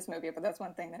 I love this movie, but that's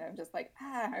one thing that I'm just like,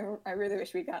 I really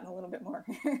wish we'd gotten a little bit more.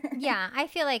 Yeah, I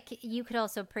feel like you could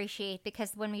also appreciate,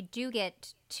 because when we do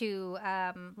get to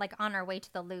like on our way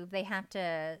to the Louvre, they have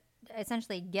to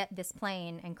essentially get this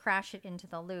plane and crash it into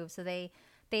the Louvre. So they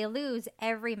lose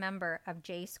every member of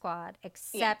J Squad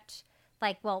except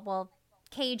like well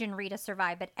Cage and Rita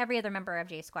survive, but every other member of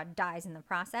J Squad dies in the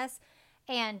process.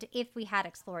 And if we had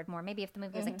explored more, maybe if the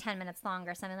movie was like 10 minutes long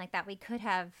or something like that, we could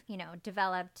have,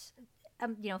 developed,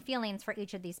 feelings for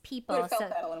each of these people. Would have felt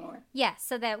that a little more. Yeah,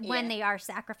 so that when they are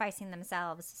sacrificing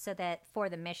themselves, so that for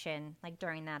the mission, like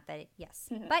during that yes.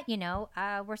 But,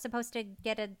 we're supposed to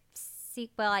get a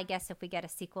sequel. I guess if we get a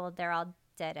sequel, they're all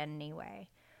dead anyway.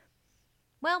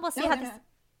 Well, we'll see how this... Not.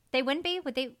 They wouldn't be?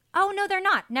 Would they? Oh, no, they're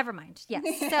not. Never mind. Yes.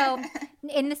 So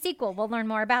in the sequel, we'll learn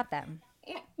more about them.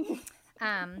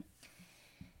 Yeah.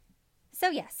 So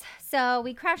yes, so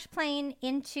we crash plane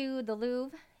into the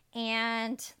Louvre,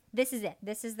 and this is it.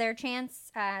 This is their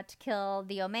chance to kill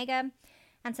the Omega,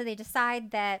 and so they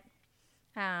decide that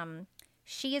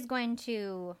she is going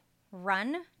to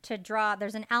run to draw.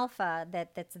 There's an Alpha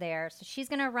that's there, so she's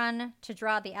going to run to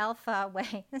draw the Alpha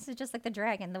away. This is just like the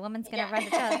dragon. The woman's going to run to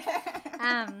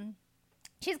draw.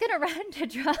 She's going to run to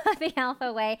draw the Alpha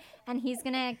away, and he's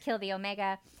going to kill the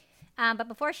Omega. But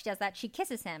before she does that, she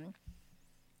kisses him.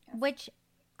 Which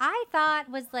I thought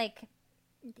was like,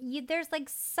 there's like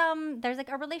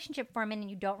a relationship forming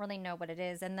and you don't really know what it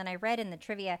is. And then I read in the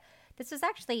trivia, this was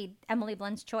actually Emily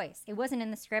Blunt's choice. It wasn't in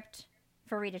the script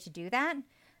for Rita to do that.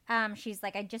 She's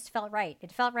like, I just felt right.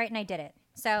 It felt right and I did it.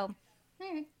 So,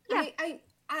 yeah. I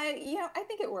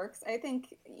think it works. I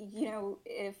think,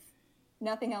 if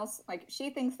nothing else, like she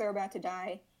thinks they're about to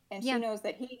die and she knows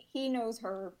that he knows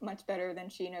her much better than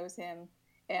she knows him.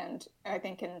 And I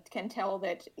think can tell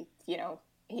that,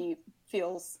 he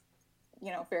feels,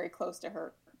 very close to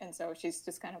her. And so she's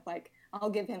just kind of like, I'll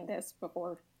give him this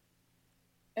before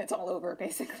it's all over,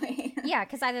 basically. Yeah,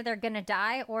 because either they're going to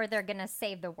die or they're going to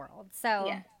save the world. So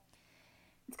yeah.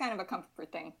 It's kind of a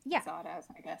comfort thing. Yeah. I saw it as,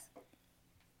 I guess.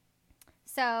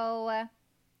 So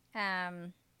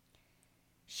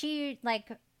she,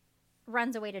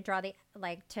 runs away to draw the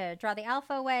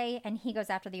Alpha away, and he goes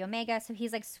after the Omega. So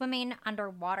he's swimming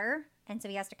underwater, and so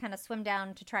he has to kind of swim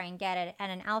down to try and get it. And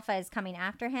an Alpha is coming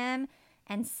after him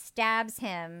and stabs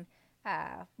him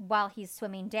while he's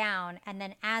swimming down. And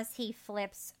then as he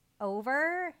flips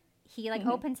over, he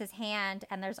opens his hand,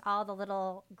 and there's all the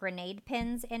little grenade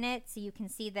pins in it, so you can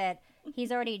see that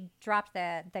he's already dropped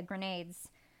the grenades.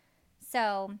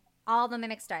 So all the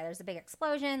mimics die. There's a big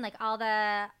explosion. All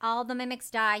the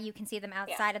mimics die. You can see them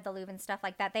outside of the Louvre and stuff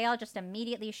like that. They all just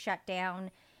immediately shut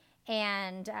down.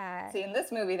 And see, in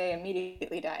this movie, they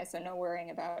immediately die, so no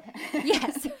worrying about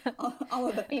yes, all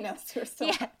of the females who are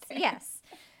still yes.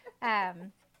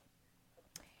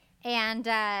 And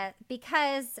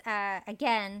because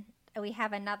again, we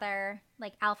have another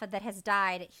Alpha that has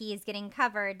died. He is getting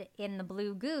covered in the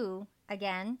blue goo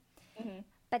again,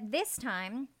 but this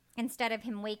time, instead of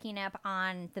him waking up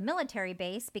on the military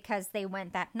base because they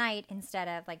went that night instead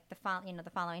of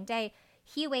the following day,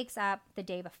 he wakes up the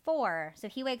day before. So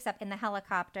he wakes up in the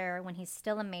helicopter when he's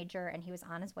still a major and he was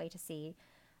on his way to see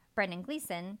Brendan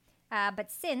Gleeson. But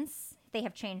since they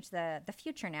have changed the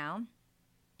future now,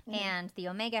 and the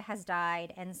Omega has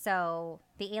died, and so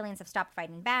the aliens have stopped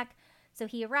fighting back, so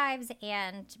he arrives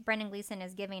and Brendan Gleeson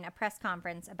is giving a press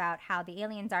conference about how the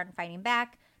aliens aren't fighting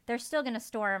back. They're still going to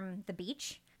storm the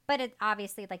beach. But it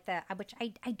obviously which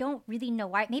I don't really know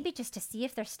why. Maybe just to see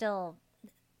if they're still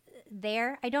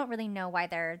there. I don't really know why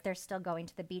they're still going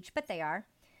to the beach, but they are.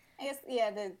 I guess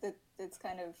it's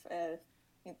kind of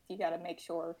you got to make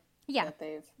sure that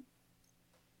they've.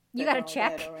 You got to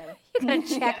check. You got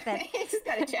to check that. You just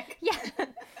got to check.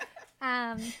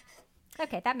 Yeah.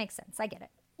 Okay, that makes sense. I get it.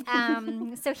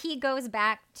 So he goes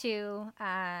back to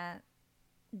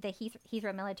the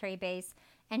Heathrow military base,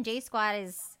 and J Squad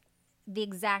is the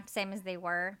exact same as they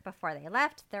were before they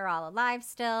left. They're all alive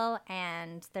still,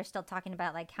 and they're still talking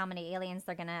about how many aliens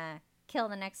they're gonna kill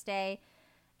the next day.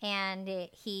 And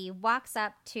he walks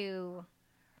up to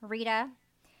Rita,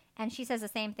 and she says the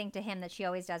same thing to him that she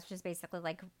always does, which is basically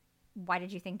why do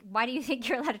you think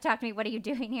you're allowed to talk to me? What are you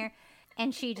doing here?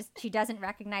 And she doesn't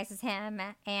recognize him,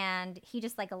 and he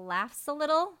just laughs a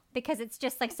little because it's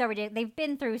just so ridiculous. They've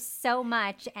been through so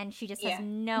much, and she just has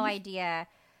no idea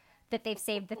that they've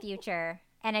saved the future,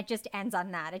 and it just ends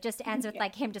on that. It just ends with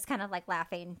him just kind of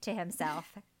laughing to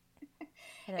himself.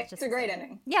 It's a great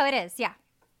ending. Yeah, it is. Yeah,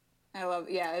 I love.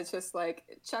 Yeah, it's just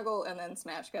Chuggle and then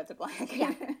smash cut to black.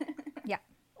 Yeah.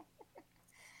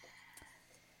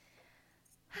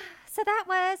 So that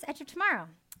was Edge of Tomorrow.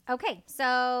 Okay,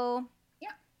 so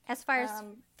Yeah. as far as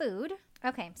food,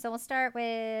 okay, so we'll start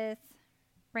with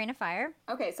Rain of Fire.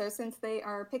 Okay, so since they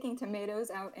are picking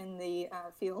tomatoes out in the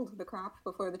field, the crop,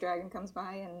 before the dragon comes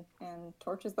by and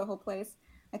torches the whole place,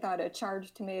 I thought a charred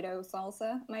tomato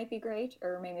salsa might be great,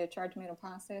 or maybe a charred tomato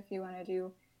pasta if you want to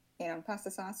do,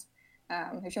 pasta sauce.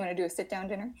 If you want to do a sit-down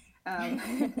dinner.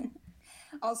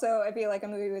 Also, I feel like a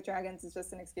movie with dragons is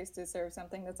just an excuse to serve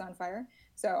something that's on fire.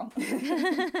 So,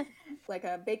 like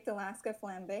a baked Alaska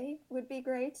flambe would be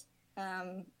great.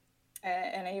 And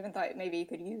I even thought maybe you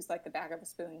could use like the back of a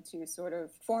spoon to sort of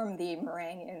form the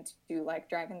meringue into like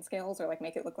dragon scales, or like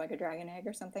make it look like a dragon egg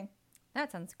or something.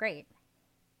 That sounds great.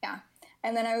 Yeah.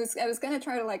 And then I was going to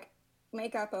try to like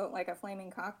make up a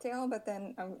flaming cocktail, but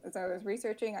then as I was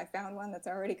researching, I found one that's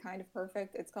already kind of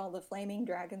perfect. It's called the Flaming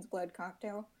Dragon's Blood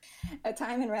Cocktail. A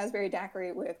thyme and raspberry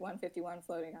daiquiri with 151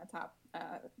 floating on top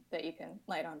that you can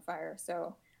light on fire.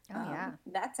 So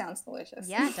that sounds delicious.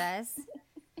 Yeah, it does.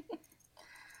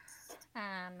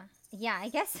 Yeah, I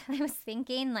guess I was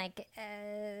thinking like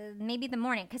maybe the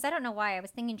morning, because I don't know why I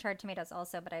was thinking charred tomatoes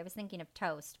also, but I was thinking of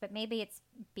toast. But maybe it's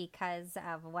because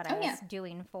of what I was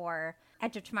doing for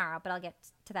Edge of Tomorrow. But I'll get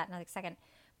to that in a second.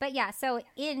 But yeah, so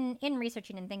in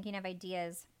researching and thinking of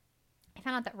ideas, I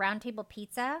found out that Round Table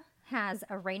Pizza has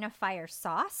a Rain of Fire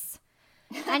sauce.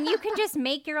 And you can just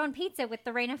make your own pizza with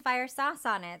the Rain of Fire sauce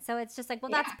on it. So it's just like,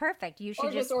 well, that's perfect. You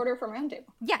should just order from Round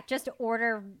Table. Yeah, just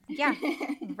order,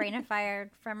 Rain of Fire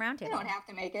from Round Table. You don't have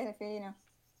to make it if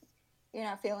you're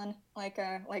not feeling like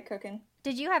cooking.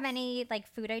 Did you have any like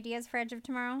food ideas for Edge of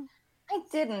Tomorrow? I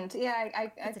didn't. Yeah,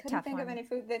 I couldn't think of any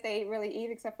food that they really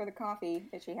eat except for the coffee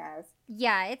that she has.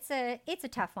 Yeah, it's a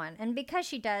tough one. And because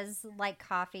she does like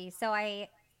coffee, so I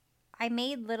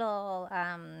made little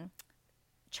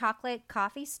chocolate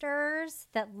coffee stirrers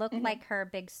that look like her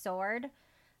big sword.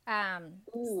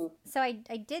 So I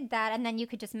did that, and then you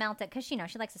could just melt it because she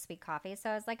likes a sweet coffee. So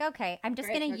I was like, okay, I'm just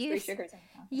gonna use 3 sugars in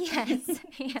it. Yes,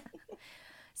 yeah.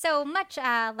 So much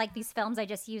like these films, I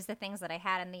just used the things that I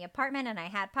had in the apartment, and I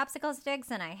had popsicle sticks,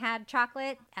 and I had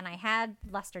chocolate, and I had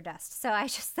luster dust. So I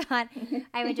just thought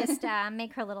I would just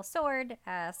make her little sword.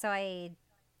 So I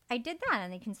did that,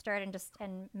 and you can stir it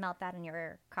and melt that in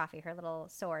your coffee, her little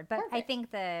sword. But perfect. I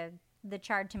think the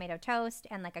charred tomato toast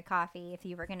and like a coffee, if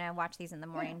you were gonna watch these in the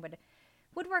morning,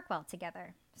 would work well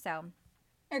together. So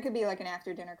it could be like an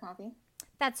after dinner coffee.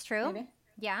 That's true. Maybe.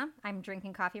 Yeah, I'm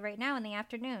drinking coffee right now in the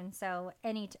afternoon, so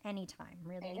any time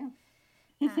really.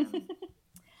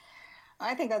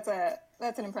 I think that's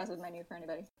an impressive menu for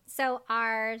anybody. So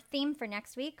our theme for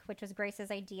next week, which was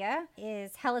Grace's idea,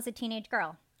 is Hell is a Teenage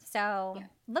Girl. So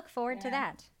look forward to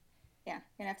that. Yeah, you're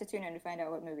gonna have to tune in to find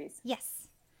out what movies. Yes.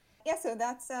 Yeah, so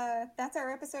that's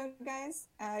our episode, guys.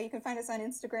 You can find us on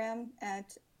Instagram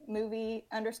at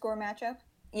movie_matchup.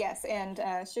 Yes, and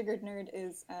Sugared Nerd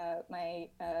is my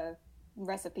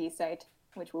recipe site,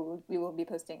 which we will be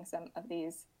posting some of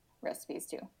these recipes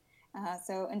too.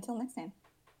 So until next time.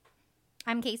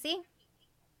 I'm Casey.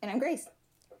 And I'm Grace.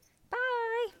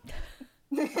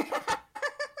 Bye.